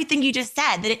of everything you just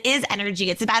said, that it is energy.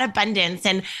 It's about abundance.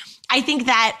 And I think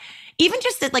that even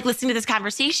just like listening to this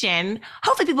conversation,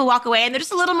 hopefully people walk away and they're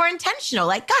just a little more intentional.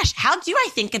 Like, gosh, how do I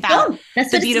think about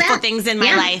the beautiful things in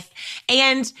my life?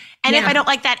 And if I don't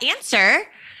like that answer,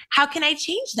 how can I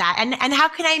change that? And how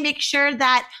can I make sure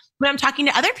that when I'm talking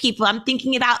to other people, I'm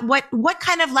thinking about what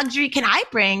kind of luxury can I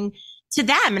bring to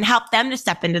them and help them to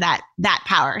step into that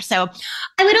power. So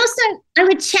I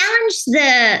would challenge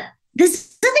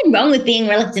there's nothing wrong with being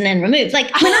reluctant and removed.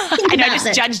 Like when I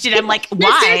just judged it. I'm like,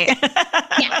 why?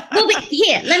 Yeah. Well, but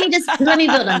here, let me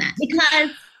build on that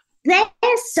because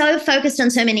they're so focused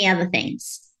on so many other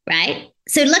things, right?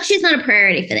 So luxury is not a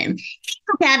priority for them. If you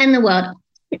look out in the world,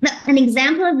 an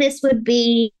example of this would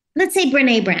be, let's say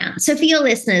Brené Brown. So for your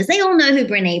listeners, they all know who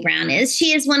Brené Brown is.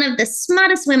 She is one of the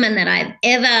smartest women that I've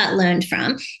ever learned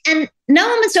from. And no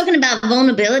one was talking about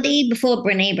vulnerability before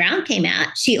Brené Brown came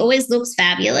out. She always looks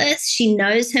fabulous. She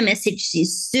knows her message.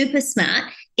 She's super smart.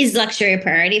 Is luxury a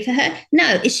priority for her?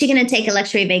 No. Is she going to take a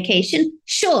luxury vacation?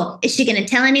 Sure. Is she going to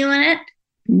tell anyone it?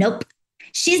 Nope.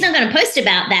 She's not going to post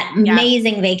about that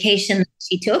amazing vacation that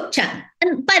she took.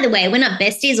 And by the way, we're not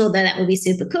besties, although that would be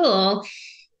super cool.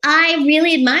 I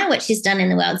really admire what she's done in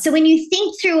the world. So when you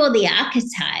think through all the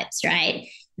archetypes, right,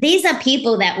 these are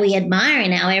people that we admire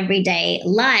in our everyday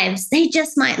lives. They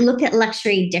just might look at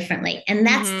luxury differently. And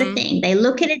that's the thing. They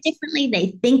look at it differently. They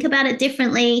think about it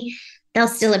differently. They'll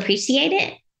still appreciate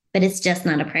it, but it's just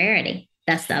not a priority.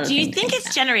 That's the other thing. Do you think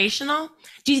it's generational?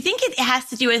 Do you think it has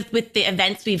to do with the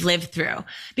events we've lived through?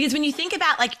 Because when you think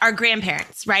about like our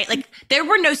grandparents, right, like there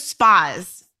were no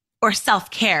spas or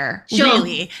self-care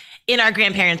really in our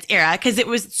grandparents' era because it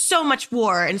was so much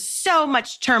war and so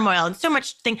much turmoil and so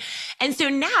much thing. And so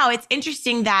now it's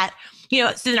interesting that,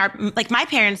 so my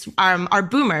parents are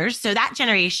boomers. So that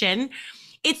generation,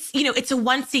 it's a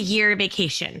once a year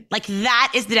vacation. Like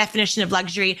that is the definition of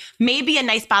luxury. Maybe a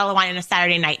nice bottle of wine on a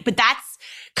Saturday night, but that's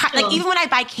like, even when I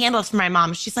buy candles for my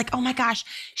mom, she's like, oh my gosh,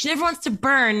 she never wants to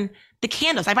burn the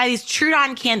candles. I buy these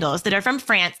Trudon candles that are from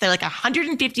France. They're like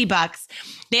 $150.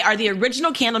 They are the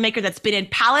original candle maker that's been in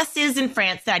palaces in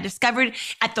France that I discovered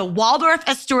at the Waldorf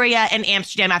Astoria in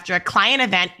Amsterdam after a client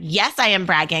event. Yes, I am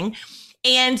bragging.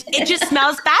 And it just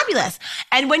smells fabulous.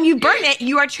 And when you burn it,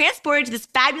 you are transported to this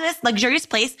fabulous, luxurious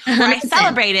place where I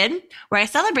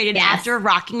celebrated after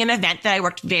rocking an event that I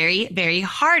worked very, very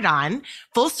hard on.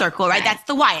 Full circle, right? That's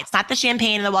the why. It's not the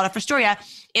champagne and the Waldorf Astoria.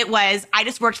 It was, I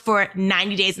just worked for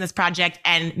 90 days in this project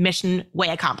and mission way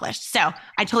accomplished. So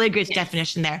I totally agree with the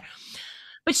definition there.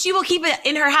 But she will keep it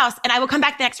in her house and I will come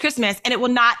back the next Christmas and it will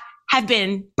not have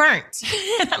been burnt.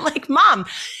 And I'm like, Mom.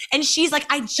 And she's like,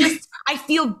 I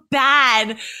feel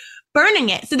bad burning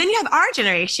it. So then you have our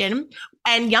generation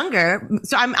and younger.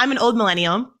 So I'm an old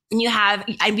millennial and we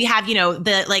have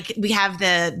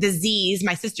the Z's,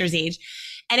 my sister's age.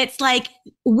 And it's like,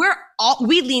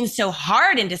 we lean so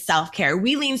hard into self-care.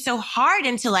 We lean so hard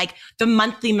into like the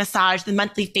monthly massage, the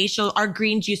monthly facial, our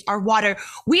green juice, our water.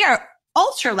 We are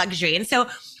ultra luxury. And so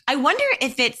I wonder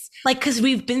if it's like, because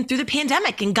we've been through the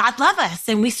pandemic and God love us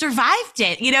and we survived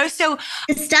it, so.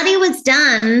 The study was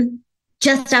done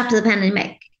just after the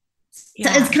pandemic. So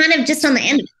it's kind of just on the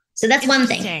end of it. So that's one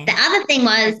thing. The other thing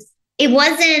was, it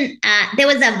wasn't, there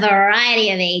was a variety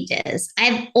of ages. I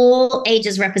have all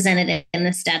ages represented in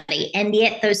the study. And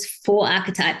yet those 4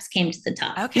 archetypes came to the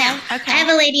top. Now, I have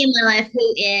a lady in my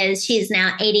life she's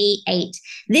now 88.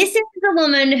 This is a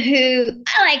woman who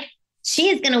she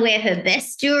is going to wear her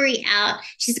best jewelry out.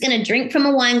 She's going to drink from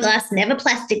a wine glass, never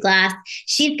plastic glass.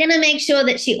 She's going to make sure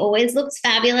that she always looks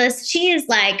fabulous. She is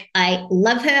like, I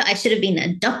love her. I should have been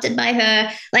adopted by her.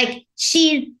 Like,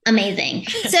 she's amazing.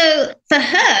 So for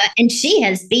her, and she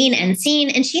has been and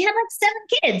seen, and she had like 7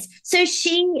 kids. So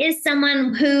she is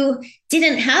someone who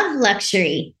didn't have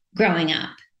luxury growing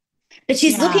up. But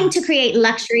she's looking to create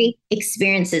luxury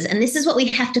experiences. And this is what we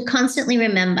have to constantly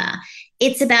remember.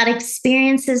 It's about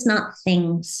experiences, not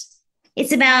things.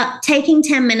 It's about taking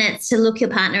 10 minutes to look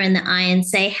your partner in the eye and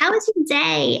say, how was your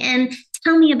day? And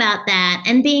tell me about that.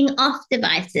 And being off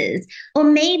devices. Or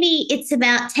maybe it's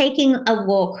about taking a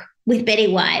walk with Betty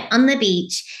White on the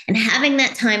beach and having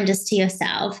that time just to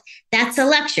yourself, that's a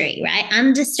luxury, right?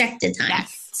 Undistracted time.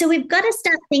 Yes. So we've got to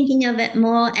start thinking of it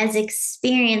more as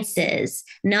experiences,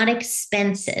 not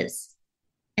expenses.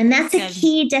 And that's a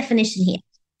key definition here.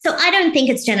 So I don't think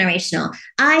it's generational.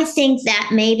 I think that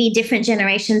maybe different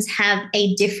generations have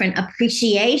a different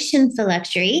appreciation for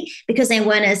luxury because they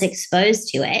weren't as exposed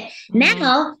to it.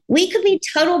 Now we could be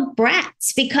total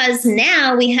brats because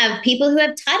now we have people who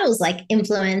have titles like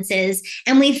influencers,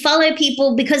 and we follow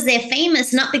people because they're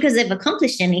famous, not because they've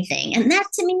accomplished anything. And that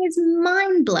to me is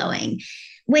mind-blowing.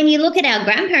 When you look at our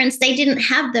grandparents, they didn't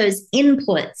have those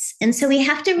inputs. And so we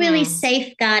have to really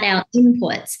safeguard our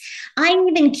inputs. I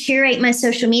even curate my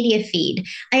social media feed.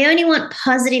 I only want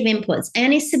positive inputs. I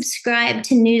only subscribe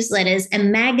to newsletters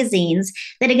and magazines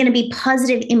that are going to be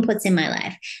positive inputs in my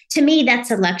life. To me,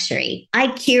 that's a luxury. I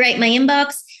curate my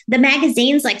inbox. The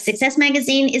magazines, like Success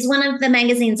Magazine, is one of the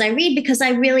magazines I read because I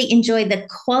really enjoy the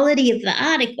quality of the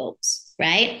articles,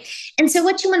 right? And so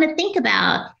what you want to think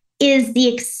about is the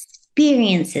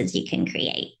experiences you can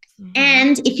create.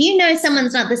 And if you know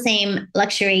someone's not the same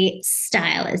luxury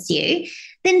style as you,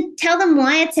 then tell them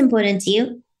why it's important to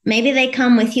you. Maybe they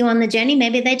come with you on the journey,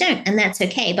 maybe they don't, and that's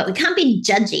okay. But we can't be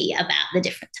judgy about the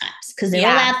different types because they're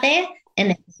all out there and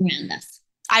they're around us.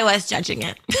 I was judging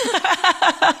it,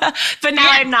 but now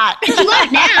I'm not. But you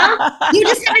won't now. You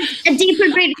just have a deeper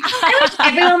root. I wish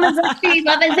everyone was luxury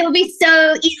lovers. It would be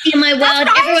so easy in my world.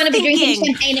 Everyone would be drinking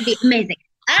champagne. It'd be amazing.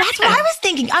 That's what I was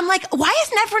thinking. I'm like, why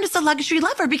isn't everyone just a luxury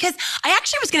lover? Because I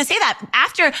actually was going to say that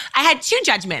after I had two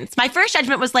judgments. My first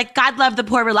judgment was like, God love the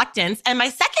poor reluctance. And my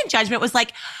second judgment was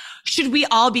like, should we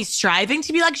all be striving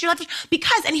to be luxury lovers?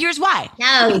 Because, and here's why.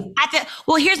 No.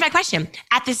 Well, here's my question.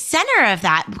 At the center of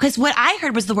that, because what I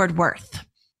heard was the word worth.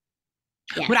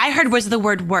 Yeah. What I heard was the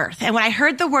word worth. And when I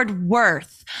heard the word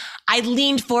worth, I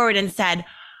leaned forward and said,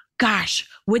 gosh,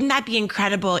 wouldn't that be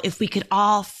incredible if we could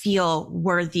all feel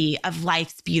worthy of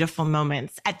life's beautiful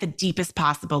moments at the deepest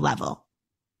possible level?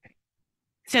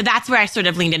 So that's where I sort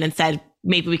of leaned in and said,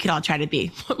 maybe we could all try to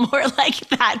be more like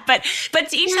that. But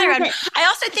to each their own. I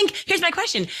also think, here's my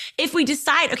question. If we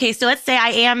decide, okay, so let's say I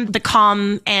am the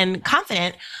calm and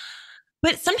confident,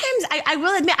 but sometimes I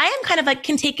will admit I am kind of like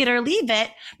can take it or leave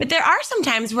it. But there are some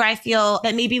times where I feel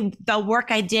that maybe the work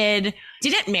I didn't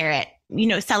merit,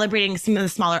 celebrating some of the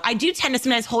smaller. I do tend to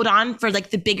sometimes hold on for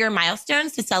like the bigger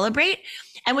milestones to celebrate.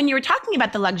 And when you were talking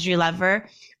about the luxury lover,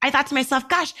 I thought to myself,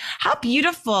 gosh, how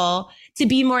beautiful to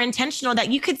be more intentional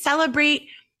that you could celebrate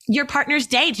your partner's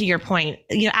day, to your point,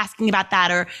 asking about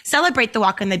that, or celebrate the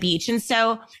walk on the beach. And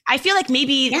so I feel like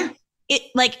maybe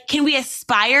can we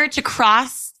aspire to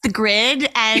cross the grid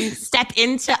and step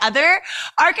into other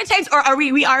archetypes, or are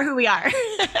we are who we are?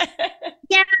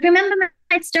 Yeah. Remember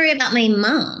my story about my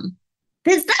mom?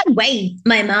 There's no way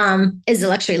my mom is a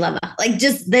luxury lover.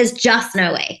 There's just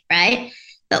no way, right?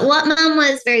 But what mom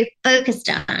was very focused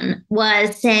on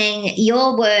was saying,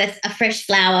 you're worth a fresh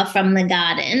flower from the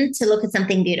garden to look at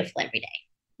something beautiful every day,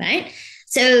 right?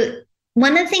 So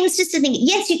one of the things just to think,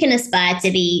 yes, you can aspire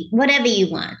to be whatever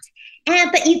you want,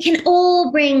 but you can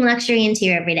all bring luxury into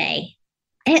your everyday.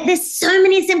 And there's so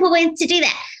many simple ways to do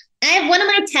that. One of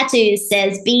my tattoos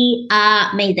says, be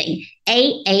amazing,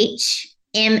 AHMAZING,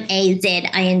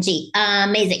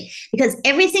 amazing. Because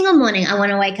every single morning I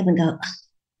want to wake up and go, oh,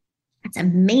 that's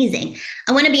amazing.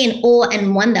 I want to be in awe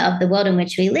and wonder of the world in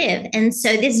which we live. And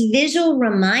so this visual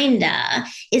reminder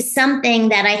is something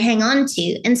that I hang on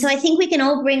to. And so I think we can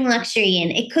all bring luxury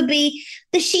in. It could be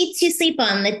the sheets you sleep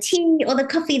on, the tea or the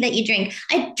coffee that you drink.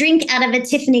 I drink out of a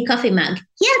Tiffany coffee mug.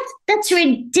 Yes, that's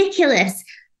ridiculous.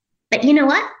 But you know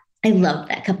what? I love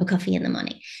that cup of coffee in the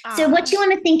morning. So what you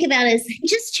want to think about is you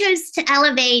just chose to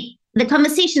elevate the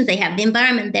conversations they have, the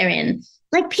environment they're in.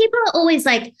 Like people are always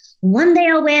like, one day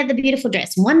I'll wear the beautiful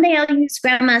dress. One day I'll use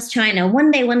grandma's china. One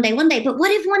day. But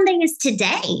what if one day is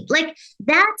today? Like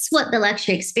that's what the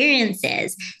luxury experience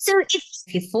is. So if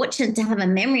you're fortunate to have a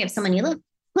memory of someone you love,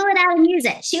 pull it out and use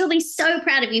it. She'll be so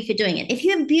proud of you for doing it. If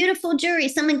you have beautiful jewelry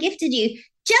someone gifted you,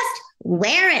 just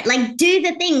wear it. Like do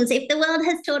the things. If the world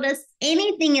has taught us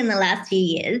anything in the last few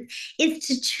years, it's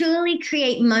to truly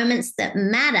create moments that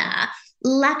matter.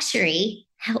 Luxury,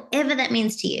 however that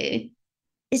means to you,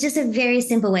 it's just a very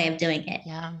simple way of doing it.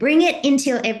 Yeah. Bring it into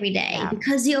your everyday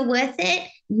because you're worth it.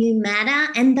 You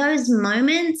matter. And those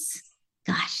moments,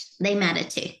 gosh, they matter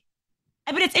too.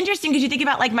 But it's interesting because you think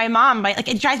about like my mom, like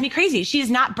it drives me crazy.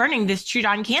 She's not burning this True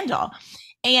Dawn candle.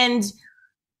 And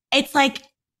it's like.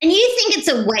 And you think it's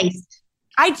a waste.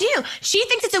 I do. She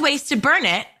thinks it's a waste to burn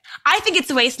it. I think it's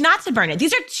a waste not to burn it.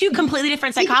 These are two completely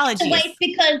different psychologies. It's a waste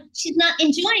because she's not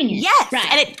enjoying it. Yes. Right.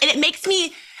 And it makes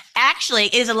me Actually,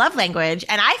 it is a love language.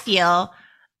 And I feel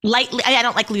lightly, I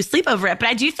don't like lose sleep over it, but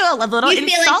I do feel a little you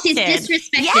feel insulted. like she's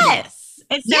disrespected. Yes.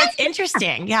 It's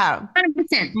interesting. Yeah.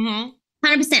 100%.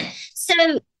 100%.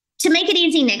 So to make it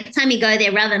easy next time you go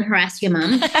there, rather than harass your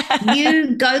mum,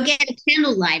 you go get a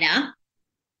candle lighter,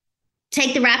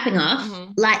 take the wrapping off,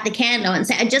 light the candle and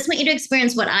say, I just want you to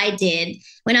experience what I did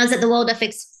when I was at the Waldorf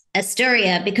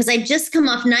Astoria, because I just come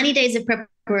off 90 days of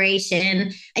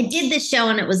preparation. I did this show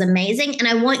and it was amazing. And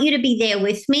I want you to be there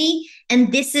with me.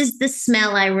 And this is the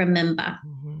smell I remember.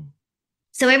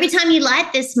 So every time you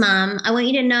light this, Mom, I want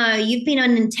you to know you've been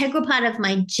an integral part of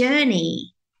my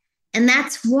journey. And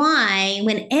that's why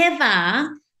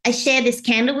whenever I share this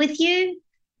candle with you,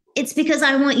 it's because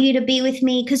I want you to be with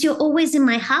me, because you're always in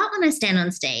my heart when I stand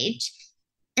on stage.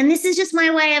 And this is just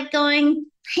my way of going,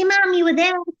 hey, Mom, you were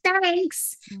there.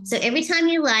 Thanks. So every time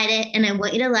you light it, and I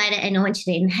want you to light it, and I want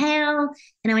you to inhale,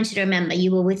 and I want you to remember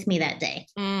you were with me that day.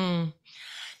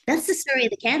 That's the story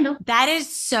of the candle. That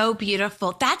is so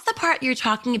beautiful. That's the part you're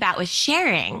talking about with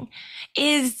sharing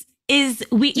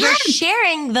we're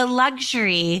sharing the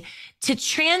luxury to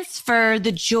transfer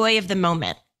the joy of the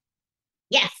moment.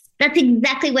 Yes, that's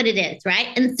exactly what it is, right?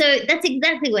 And so that's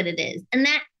exactly what it is. And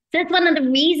that's one of the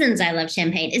reasons I love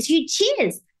champagne is you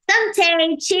cheers.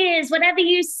 Sante, cheers, whatever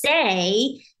you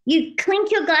say, you clink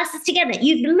your glasses together.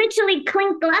 You literally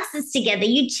clink glasses together.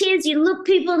 You cheers, you look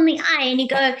people in the eye and you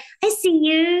go, I see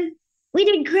you. We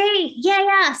did great.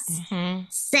 Yes.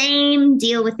 Same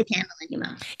deal with the candle in your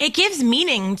mouth. It gives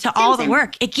meaning to all the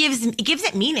work. It gives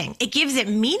it meaning. It gives it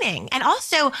meaning. And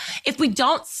also, if we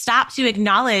don't stop to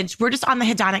acknowledge, we're just on the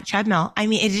hedonic treadmill. I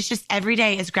mean, it is just every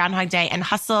day is Groundhog Day and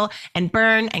hustle and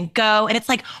burn and go. And it's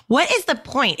like, what is the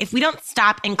point if we don't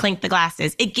stop and clink the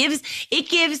glasses? It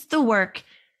gives the work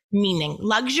meaning.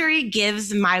 Luxury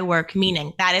gives my work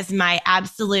meaning. That is my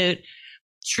absolute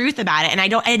truth about it. And I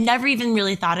had never even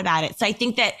really thought about it. So I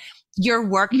think that your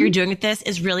work you're doing with this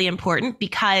is really important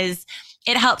because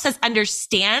it helps us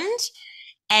understand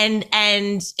and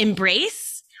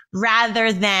embrace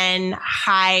rather than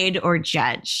hide or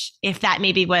judge, if that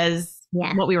maybe was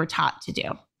what we were taught to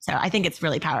do. So I think it's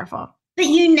really powerful. But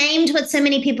you named what so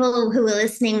many people who are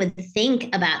listening would think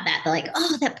about that. They're like,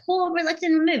 oh, that poor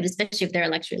reluctant removed, especially if they're a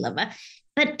luxury lover.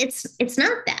 But it's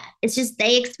not that. It's just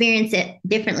they experience it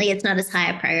differently. It's not as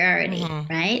high a priority,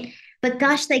 right? But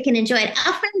gosh, they can enjoy it.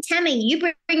 Our friend Tammy, you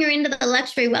bring her into the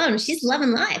luxury world and she's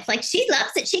loving life. Like she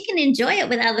loves it. She can enjoy it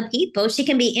with other people. She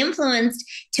can be influenced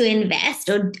to invest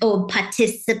or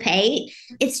participate.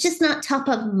 It's just not top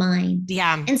of mind.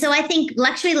 Yeah. And so I think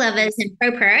luxury lovers and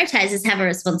pro-prioritizers have a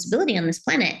responsibility on this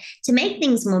planet to make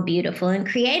things more beautiful and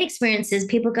create experiences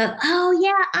people go, oh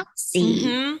yeah, I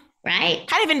see. Right?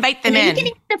 Kind of invite them in. You can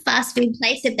eat at a fast food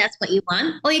place if that's what you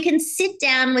want, or you can sit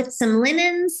down with some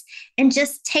linens and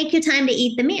just take your time to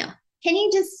eat the meal. Can you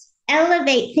just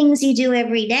elevate things you do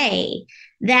every day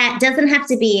that doesn't have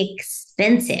to be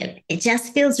expensive? It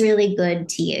just feels really good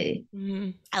to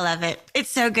you. I love it. It's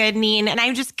so good, Neen. And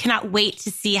I just cannot wait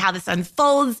to see how this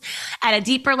unfolds at a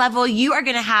deeper level. You are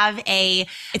going to have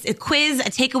it's a quiz, a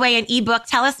takeaway, an ebook.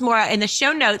 Tell us more in the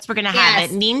show notes. We're going to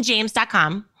have it,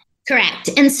 neenjames.com. Correct.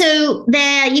 And so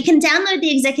there you can download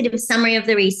the executive summary of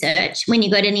the research when you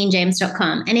go to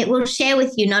neenjames.com, and it will share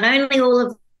with you not only all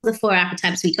of the 4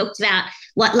 archetypes we talked about,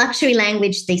 what luxury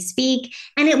language they speak,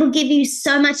 and it will give you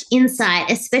so much insight,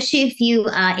 especially if you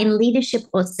are in leadership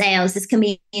or sales. This can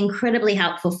be incredibly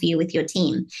helpful for you with your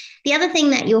team. The other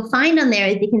thing that you'll find on there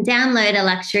is you can download a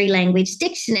luxury language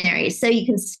dictionary so you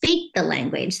can speak the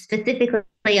language specifically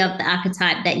of the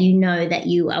archetype that you know that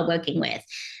you are working with.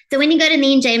 So when you go to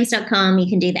neenjames.com, you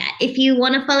can do that. If you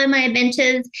want to follow my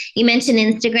adventures, you mentioned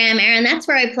Instagram, Erin, that's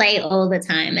where I play all the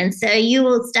time. And so you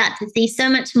will start to see so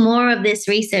much more of this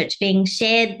research being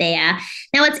shared there.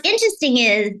 Now, what's interesting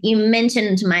is you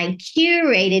mentioned my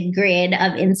curated grid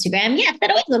of Instagram. Yeah,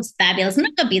 that always looks fabulous. I'm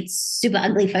not going to be super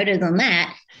ugly photos on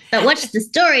that. But watch the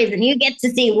stories and you get to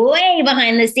see way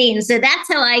behind the scenes. So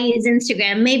that's how I use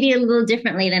Instagram, maybe a little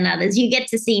differently than others. You get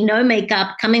to see no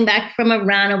makeup, coming back from a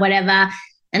run or whatever.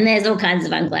 And there's all kinds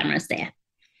of unglamorous there.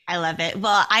 I love it.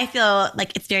 Well, I feel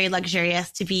like it's very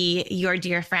luxurious to be your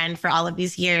dear friend for all of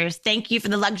these years. Thank you for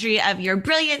the luxury of your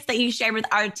brilliance that you shared with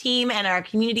our team and our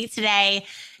community today.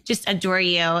 Just adore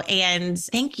you. And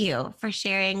thank you for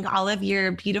sharing all of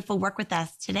your beautiful work with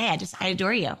us today. I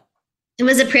adore you. It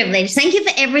was a privilege. Thank you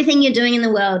for everything you're doing in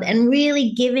the world and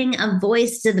really giving a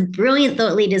voice to the brilliant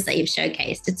thought leaders that you've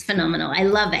showcased. It's phenomenal. I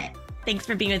love it. Thanks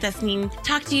for being with us, Neen.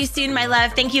 Talk to you soon, my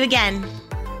love. Thank you again.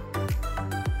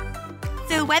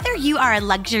 So whether you are a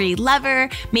luxury lover,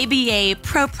 maybe a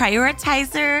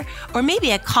pro-prioritizer, or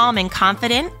maybe a calm and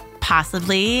confident,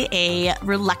 possibly a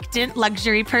reluctant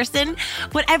luxury person,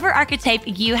 whatever archetype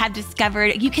you have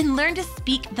discovered, you can learn to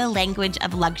speak the language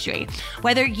of luxury.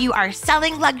 Whether you are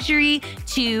selling luxury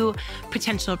to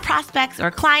potential prospects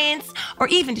or clients, or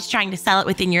even just trying to sell it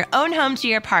within your own home to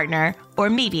your partner, or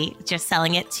maybe just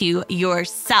selling it to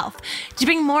yourself to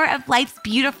bring more of life's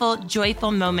beautiful,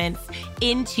 joyful moments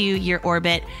into your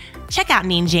orbit. Check out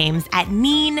Neen James at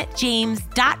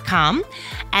neenjames.com.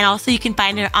 And also you can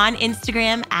find her on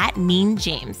Instagram at Neen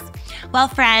James. Well,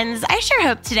 friends, I sure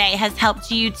hope today has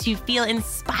helped you to feel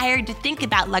inspired to think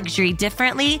about luxury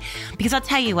differently, because I'll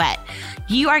tell you what,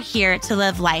 you are here to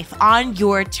live life on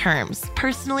your terms,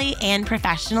 personally and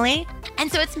professionally. And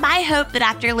so it's my hope that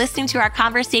after listening to our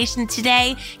conversation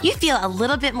today, you feel a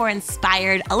little bit more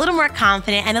inspired, a little more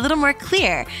confident, and a little more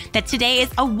clear that today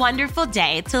is a wonderful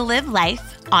day to live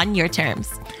life on your terms.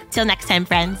 Till next time,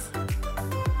 friends.